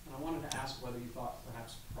 And I wanted to ask whether you thought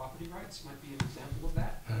perhaps property rights might be an example of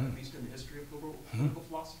that, at least in the history of political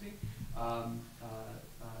philosophy,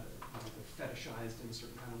 fetishized in a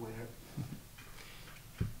certain kind of way.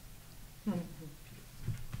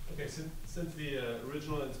 Okay, since the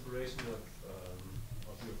original inspiration of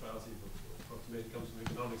your fallacy of approximation comes from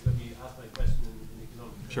economics, let me ask my question in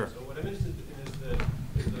economics. Sure. So what I'm interested in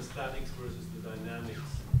is the statics versus the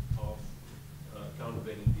dynamics of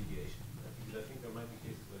countervailing deviation. Because I think there might be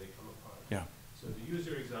cases where they come apart. Yeah. So to use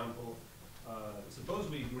your example, suppose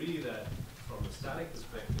we agree that from a static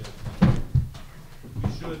perspective, we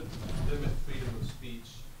should limit freedom of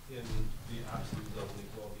speech in the absence of an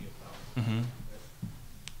equality of power. Mm-hmm.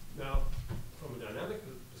 Now, from a dynamic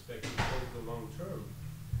perspective, over the long term,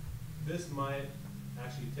 this might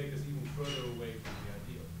actually take us even further away from the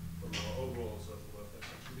ideal, from our overall social welfare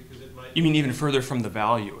function, because it might... You mean even further from the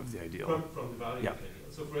value of the ideal? From the value of the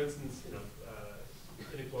ideal. So, for instance,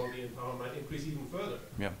 inequality in power might increase even further.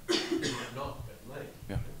 Yeah. It might not, definitely.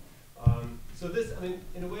 Yeah. So this, I mean,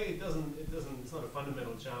 in a way, it's not a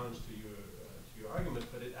fundamental challenge to your argument,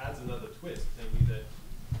 but it adds another twist, namely that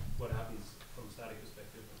what happens from a static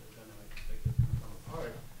perspective and a dynamic perspective can come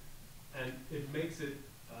apart, and it makes it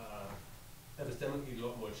epistemically a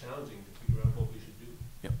lot more challenging to figure out what we should do.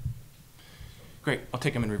 Yep. Great. I'll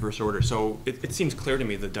take them in reverse order. So it seems clear to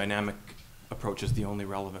me the dynamic approach is the only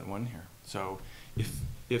relevant one here. So if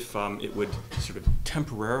it would sort of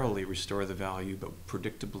temporarily restore the value, but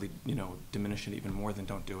predictably, diminish it even more, then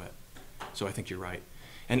don't do it. So I think you're right.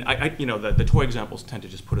 And the toy examples tend to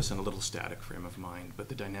just put us in a little static frame of mind, but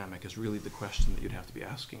the dynamic is really the question that you'd have to be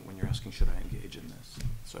asking when you're asking, should I engage in this?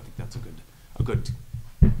 So I think that's a good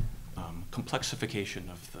complexification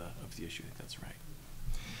of the issue. I think that's right.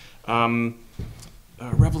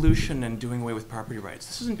 Revolution and doing away with property rights.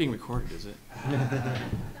 This isn't being recorded, is it?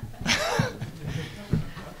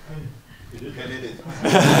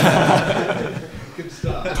 Good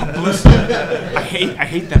stuff. Publicity. I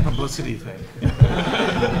hate that publicity thing.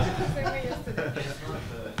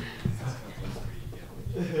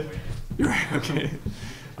 You're right. Okay.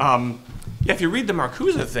 Yeah, if you read the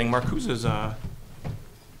Marcuse thing, Marcuse is a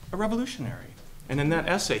revolutionary, and in that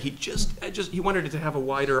essay, he wanted it to have a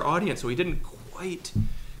wider audience, so he didn't quite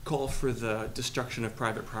call for the destruction of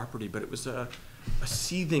private property, but it was a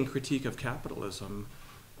seething critique of capitalism,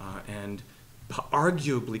 and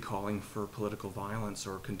arguably calling for political violence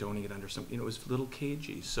or condoning it under some, it was a little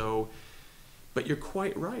cagey. So, but you're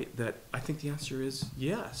quite right that I think the answer is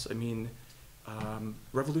yes. I mean,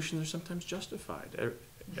 revolutions are sometimes justified.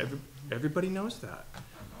 Everybody knows that.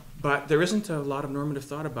 But there isn't a lot of normative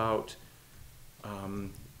thought about,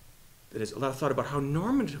 there's a lot of thought about how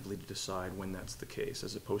normatively to decide when that's the case,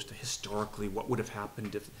 as opposed to historically what would have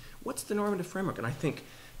happened if, what's the normative framework? And I think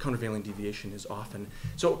countervailing deviation is often,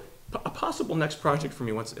 so a possible next project for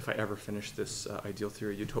me, if I ever finish this ideal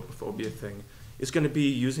theory utopophobia thing, is going to be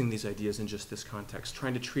using these ideas in just this context,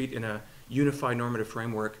 trying to treat in a unified normative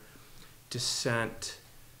framework dissent,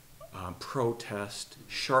 protest,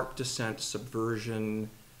 sharp dissent, subversion,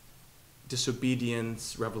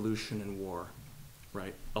 disobedience, revolution, and war,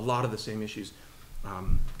 right? A lot of the same issues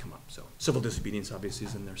come up. So civil disobedience obviously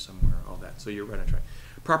is in there somewhere, all that. So you're right on track.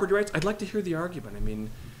 Property rights, I'd like to hear the argument. I mean,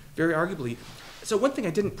 very arguably. So one thing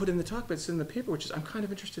I didn't put in the talk, but it's in the paper, which is I'm kind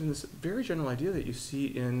of interested in this very general idea that you see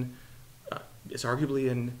in, it's arguably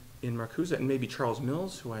in Marcuse and maybe Charles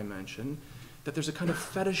Mills, who I mentioned, that there's a kind of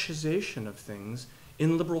fetishization of things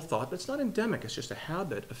in liberal thought, but it's not endemic, it's just a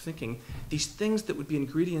habit of thinking these things that would be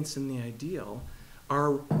ingredients in the ideal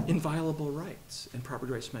are inviolable rights, and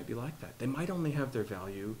property rights might be like that. They might only have their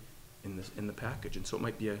value in the package, and so it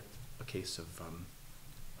might be a case of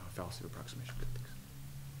fallacy of approximation.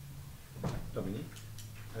 Dominique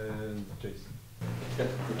and Jason.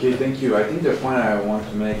 Okay, thank you. I think the point I want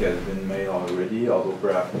to make has been made already, although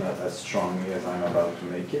perhaps not as strongly as I'm about to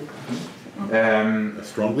make it. As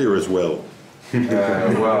strongly or as well?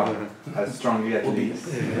 Well, as strongly at least,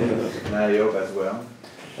 and I hope as well.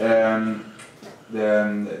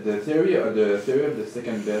 The theory of the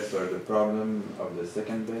second best, or the problem of the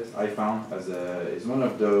second best, I found is one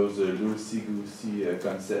of those loosey-goosey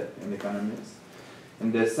concepts in economics,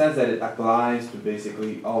 in the sense that it applies to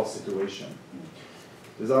basically all situations.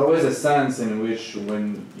 There's always a sense in which,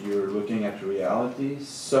 when you're looking at reality,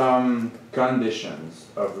 some conditions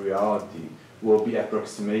of reality will be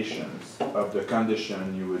approximations of the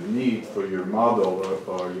condition you would need for your model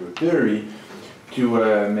or your theory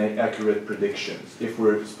to make accurate predictions, if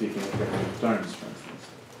we're speaking in economic terms, for instance.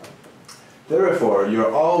 Therefore,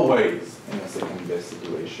 you're always in a second best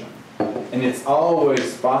situation. And it's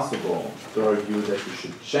always possible to argue that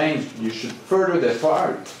you should further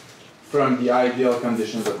depart from the ideal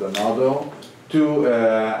conditions of the model to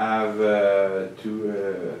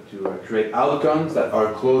create outcomes that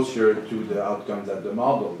are closer to the outcomes that the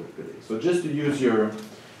model would predict. So just to use your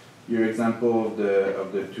example of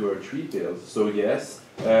the 2 or 3 pills. So yes,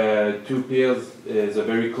 2 pills is a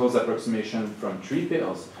very close approximation from 3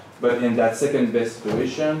 pills. But in that second best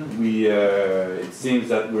situation, it seems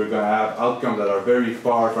that we're going to have outcomes that are very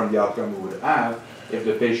far from the outcome we would have if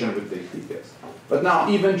the patient would take 3 pills. But now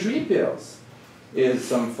even 3 pills is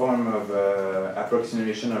some form of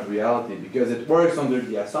approximation of reality, because it works under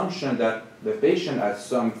the assumption that the patient has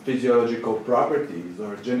some physiological properties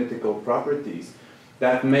or genetical properties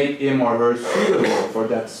that make him or her suitable for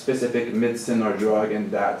that specific medicine or drug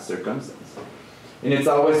in that circumstance. And it's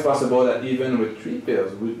always possible that even with 3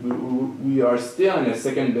 pills, we are still in a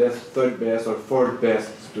second best, third best, or fourth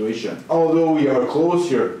best situation, although we are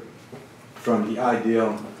closer from the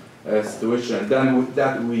ideal situation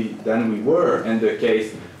than we were in the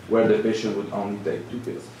case where the patient would only take 2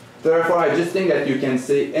 pills. Therefore, I just think that you can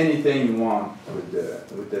say anything you want with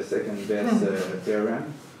the second best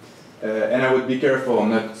theorem. And I would be careful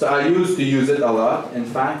not. So I used to use it a lot, in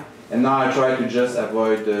fact, and now I try to just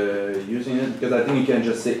avoid using it because I think you can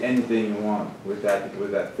just say anything you want with that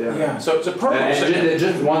theorem. Yeah. So it's a problem.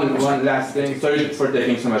 Just one last thing. Sorry for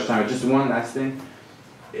taking so much time. Just one last thing.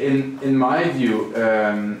 In my view,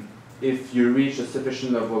 if you reach a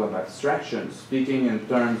sufficient level of abstraction, speaking in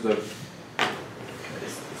terms of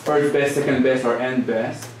first best, second best, or n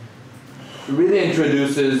best, really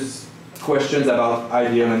introduces questions about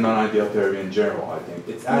ideal and non-ideal theory in general, I think.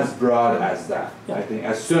 It's as broad as that. Yeah. I think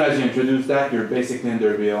as soon as you introduce that, you're basically in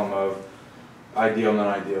the realm of ideal,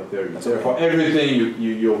 non-ideal theory. Therefore, everything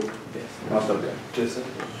you'll yes, I'll stop there. Jason?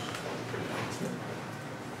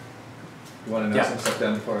 You want to know some stuff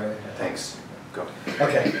down before I... Thanks. Go.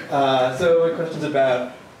 Okay, so my question's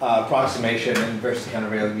about approximation versus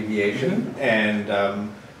countervailing deviation, and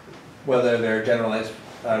whether there are generalized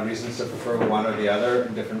reasons to prefer one or the other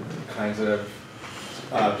in different kinds of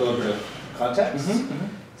deliberative contexts.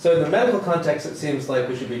 So in the medical context, it seems like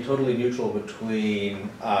we should be totally neutral between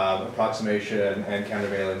approximation and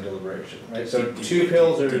countervailing deliberation, right? So 2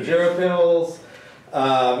 pills or 0 pills,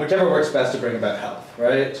 whichever works best to bring about health,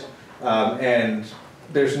 right? And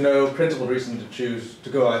there's no principled reason to choose to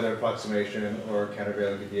go either approximation or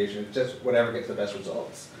countervailing deviation. It's just whatever gets the best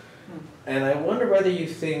results. And I wonder whether you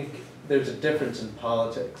think there's a difference in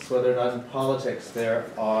politics, whether or not in politics there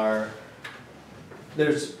are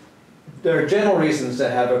general reasons to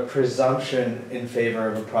have a presumption in favor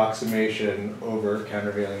of approximation over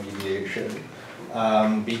countervailing deviation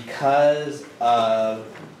because of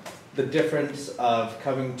the difference of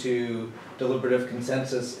coming to deliberative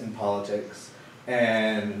consensus in politics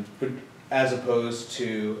and as opposed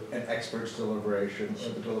to an expert's deliberation or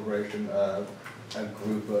the deliberation of a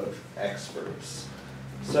group of experts.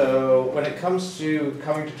 So when it comes to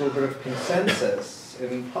coming to deliberative consensus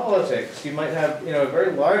in politics, you might have a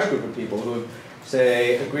very large group of people who have,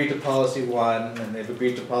 say, agreed to policy 1 and they've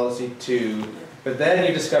agreed to policy 2, but then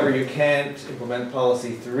you discover you can't implement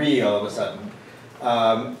policy 3 all of a sudden.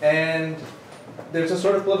 And there's a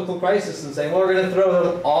sort of political crisis in saying, well, we're going to throw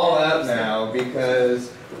them all out now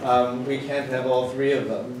because we can't have all 3 of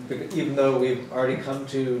them, even though we've already come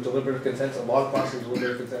to deliberative consensus, a long process of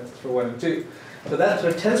deliberative consensus for 1 and 2. So that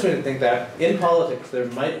sort of tends me to think that in politics there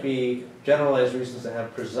might be generalized reasons to have a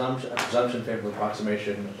presumption in favor of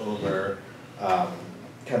approximation over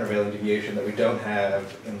countervailing deviation that we don't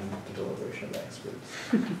have in the deliberation of experts.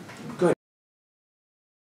 Good.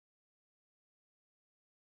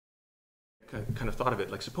 Kind of thought of it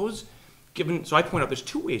like suppose so I point out there's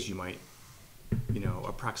 2 ways you might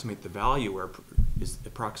approximate the value or is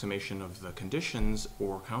approximation of the conditions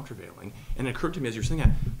or countervailing, and it occurred to me as you were saying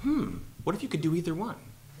that what if you could do either one?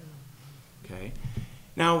 Okay,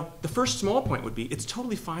 now the first small point would be it's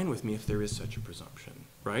totally fine with me if there is such a presumption,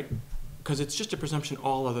 right? Because it's just a presumption,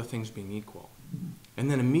 all other things being equal,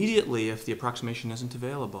 and then immediately if the approximation isn't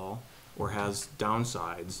available or has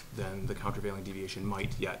downsides, then the countervailing deviation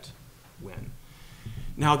might yet win.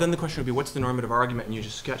 Now, then the question would be, what's the normative argument? And you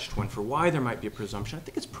just sketched one for why there might be a presumption. I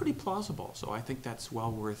think it's pretty plausible, so I think that's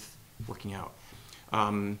well worth working out.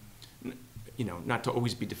 Not to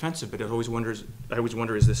always be defensive, but I always wonder,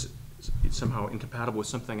 is this somehow incompatible with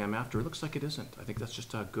something I'm after? It looks like it isn't. I think that's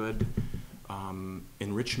just a good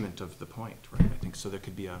enrichment of the point, right? I think so there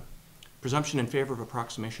could be a presumption in favor of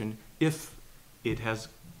approximation if it has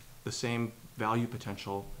the same value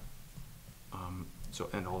potential,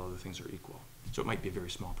 and all other things are equal. So it might be a very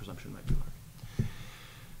small presumption, might be large.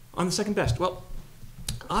 On the second best, well,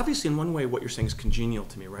 obviously in one way what you're saying is congenial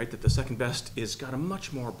to me, right? That the second best is got a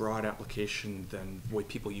much more broad application than the way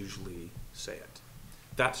people usually say it.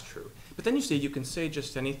 That's true. But then you say you can say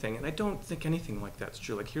just anything, and I don't think anything like that's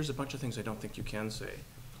true. Like here's a bunch of things I don't think you can say.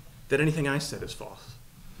 That anything I said is false.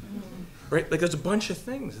 Right? Like there's a bunch of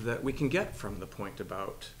things that we can get from the point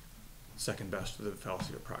about second best or the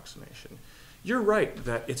fallacy of approximation. You're right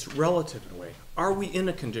that it's relative in a way. Are we in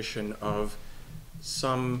a condition of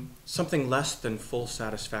something less than full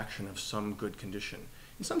satisfaction of some good condition?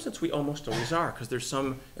 In some sense, we almost always are, because there's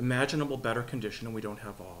some imaginable better condition and we don't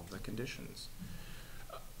have all of the conditions.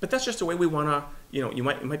 But that's just a way we want to,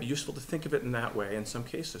 it might be useful to think of it in that way in some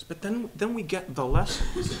cases. But then we get the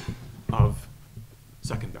lessons of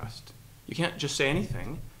second best. You can't just say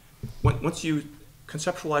anything. Once you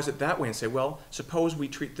conceptualize it that way and say, well, suppose we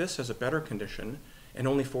treat this as a better condition and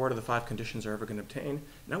only 4 out of the 5 conditions are ever going to obtain,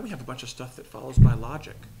 now we have a bunch of stuff that follows by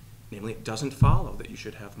logic. Namely, it doesn't follow that you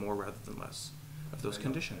should have more rather than less of those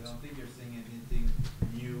conditions. I don't think you're saying anything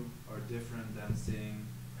new or different than saying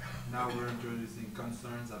now we're introducing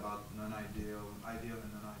concerns about non-ideal, ideal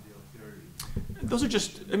and non-ideal theory. Those are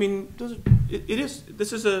just, I mean, those are,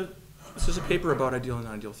 this is a paper about ideal and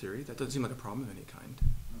non-ideal theory. That doesn't seem like a problem of any kind.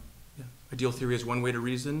 Yeah. Ideal theory is one way to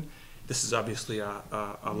reason. This is obviously a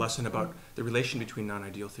lesson about the relation between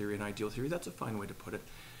non-ideal theory and ideal theory. That's a fine way to put it.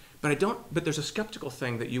 But there's a skeptical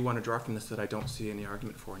thing that you want to draw from this that I don't see any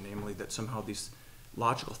argument for, namely that somehow these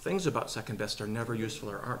logical things about second best are never useful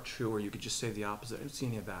or aren't true, or you could just say the opposite. I don't see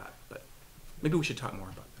any of that, but maybe we should talk more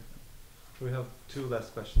about that. We have two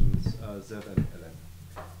last questions, Zev and Helen.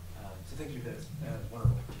 So thank you for this.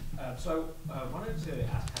 Wonderful. So I wanted to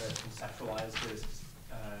ask how to conceptualize this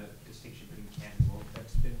distinction between can and will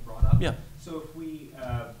that's been brought up. Yeah. So if we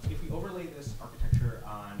overlay this architecture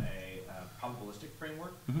on a probabilistic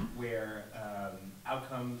framework where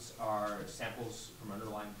outcomes are samples from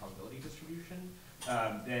underlying probability distribution,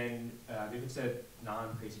 then if it's a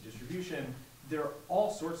non-crazy distribution, there are all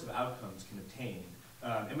sorts of outcomes can obtain.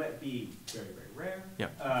 It might be very, very rare. Yeah.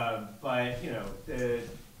 But you know,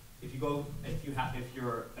 if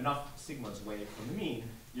you're enough sigmas away from the mean,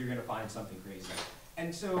 you're going to find something crazy.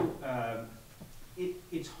 And so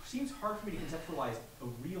it seems hard for me to conceptualize a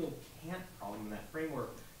real can't problem in that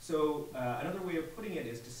framework. So another way of putting it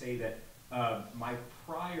is to say that my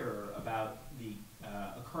prior about the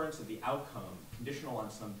occurrence of the outcome conditional on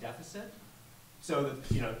some deficit. So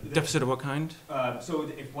that, you know, deficit of what kind? So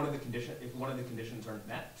if one of the conditions aren't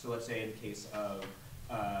met, so let's say in the case of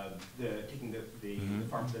taking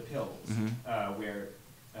the pills, where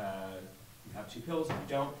you have 2 pills and you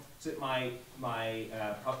don't. So that my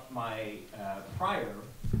prior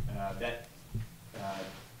that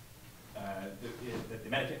the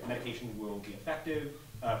medication will be effective,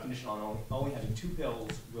 conditional on only having 2 pills,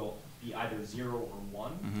 will be either 0 or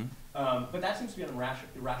 1. But that seems to be an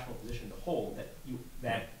irrational position to hold,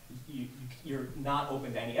 that you're not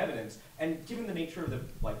open to any evidence. And given the nature of the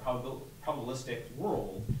probabilistic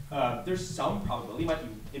world, there's some probability.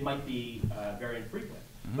 It might be very infrequent.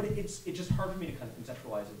 But it's just hard for me to kind of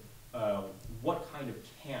conceptualize what kind of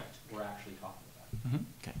can't we're actually talking about.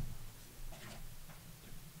 Okay.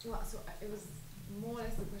 Well, so it was more or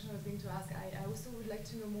less the question I was going to ask. I also would like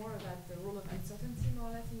to know more about the role of uncertainty, more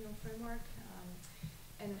or less, in your framework,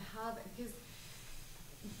 and how, because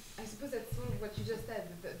I suppose that's sort of what you just said.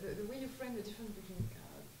 The way you frame the difference between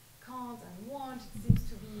can't and want, it seems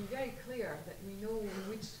to be very clear that we know in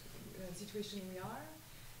which situation we are.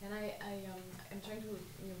 And I'm trying to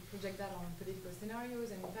project that on political scenarios,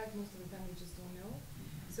 and in fact, most of the time we just don't know.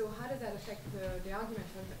 So how does that affect the argument?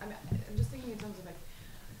 I'm just thinking in terms of like,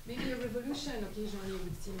 maybe a revolution occasionally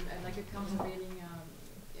would seem like a countervailing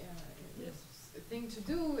thing to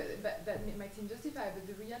do, but that might seem justified, but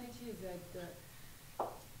the reality is that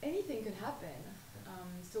anything could happen.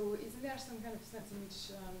 So isn't there some kind of sense in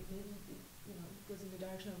which maybe it goes in the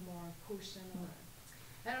direction of more caution, or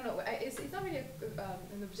I don't know. It's not really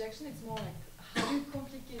an objection. It's more like how do you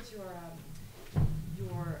complicate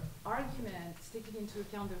your argument, taking into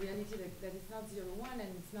account the reality that it's not 0-1,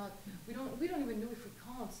 and it's not. We don't even know if we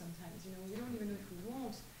can't sometimes. We don't even know if we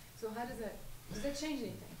won't. So how does that change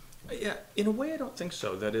anything? Yeah, in a way, I don't think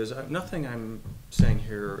so. That is, nothing I'm saying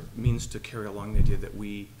here means to carry along the idea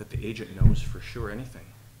that the agent knows for sure anything.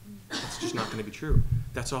 That's just not going to be true.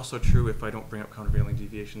 That's also true if I don't bring up countervailing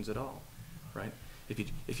deviations at all, right?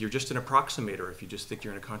 If you're just an approximator, if you just think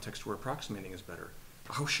you're in a context where approximating is better,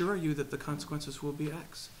 how sure are you that the consequences will be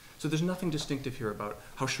X? So there's nothing distinctive here about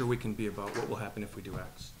how sure we can be about what will happen if we do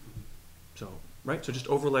X. So, right? So just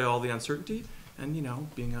overlay all the uncertainty, and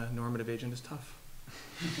being a normative agent is tough.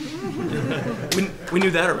 we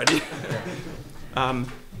knew that already.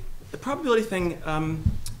 The probability thing, I'm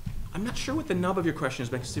not sure what the nub of your question is,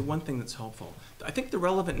 but I can say one thing that's helpful. I think the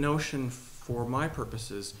relevant notion for my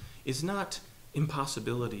purposes is not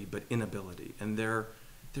impossibility, but inability. And they're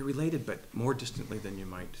related, but more distantly than you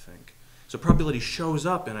might think. So probability shows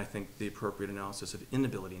up in, I think, the appropriate analysis of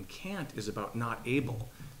inability. And can't is about not able,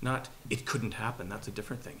 not it couldn't happen. That's a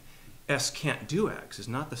different thing. S can't do X is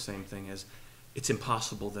not the same thing as it's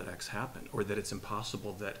impossible that X happened, or that it's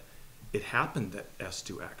impossible that it happened that S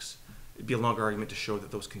do X. It'd be a longer argument to show that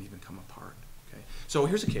those can even come apart. Okay? So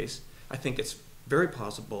here's a case. I think it's very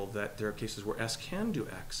plausible that there are cases where S can do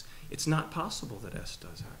X. It's not possible that S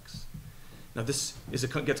does X. Now this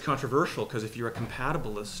gets controversial, because if you're a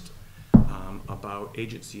compatibilist about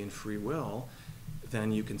agency and free will,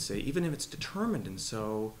 then you can say even if it's determined and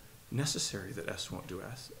so necessary that S won't do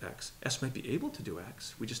X, S might be able to do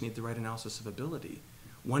X. We just need the right analysis of ability.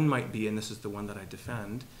 One might be, and this is the one that I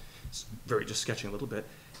defend, just sketching a little bit,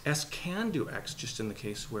 S can do X just in the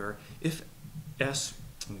case where if S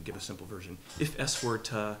I'm going to give a simple version. If S were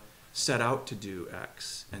to set out to do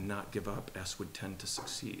X and not give up, S would tend to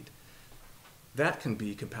succeed. That can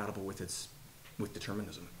be compatible with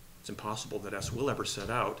determinism. It's impossible that S will ever set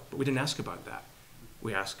out, but we didn't ask about that.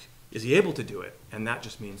 We ask, is he able to do it? And that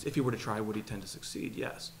just means, if he were to try, would he tend to succeed?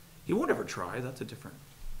 Yes. He won't ever try, that's a different.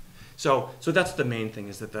 So that's the main thing,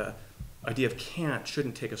 is that the idea of can't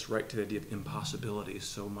shouldn't take us right to the idea of impossibility.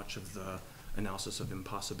 So much of the analysis of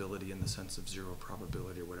impossibility in the sense of zero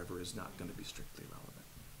probability or whatever is not going to be strictly relevant.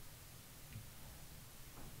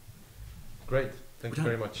 Great, thank you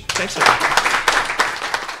very much. Thanks, everyone.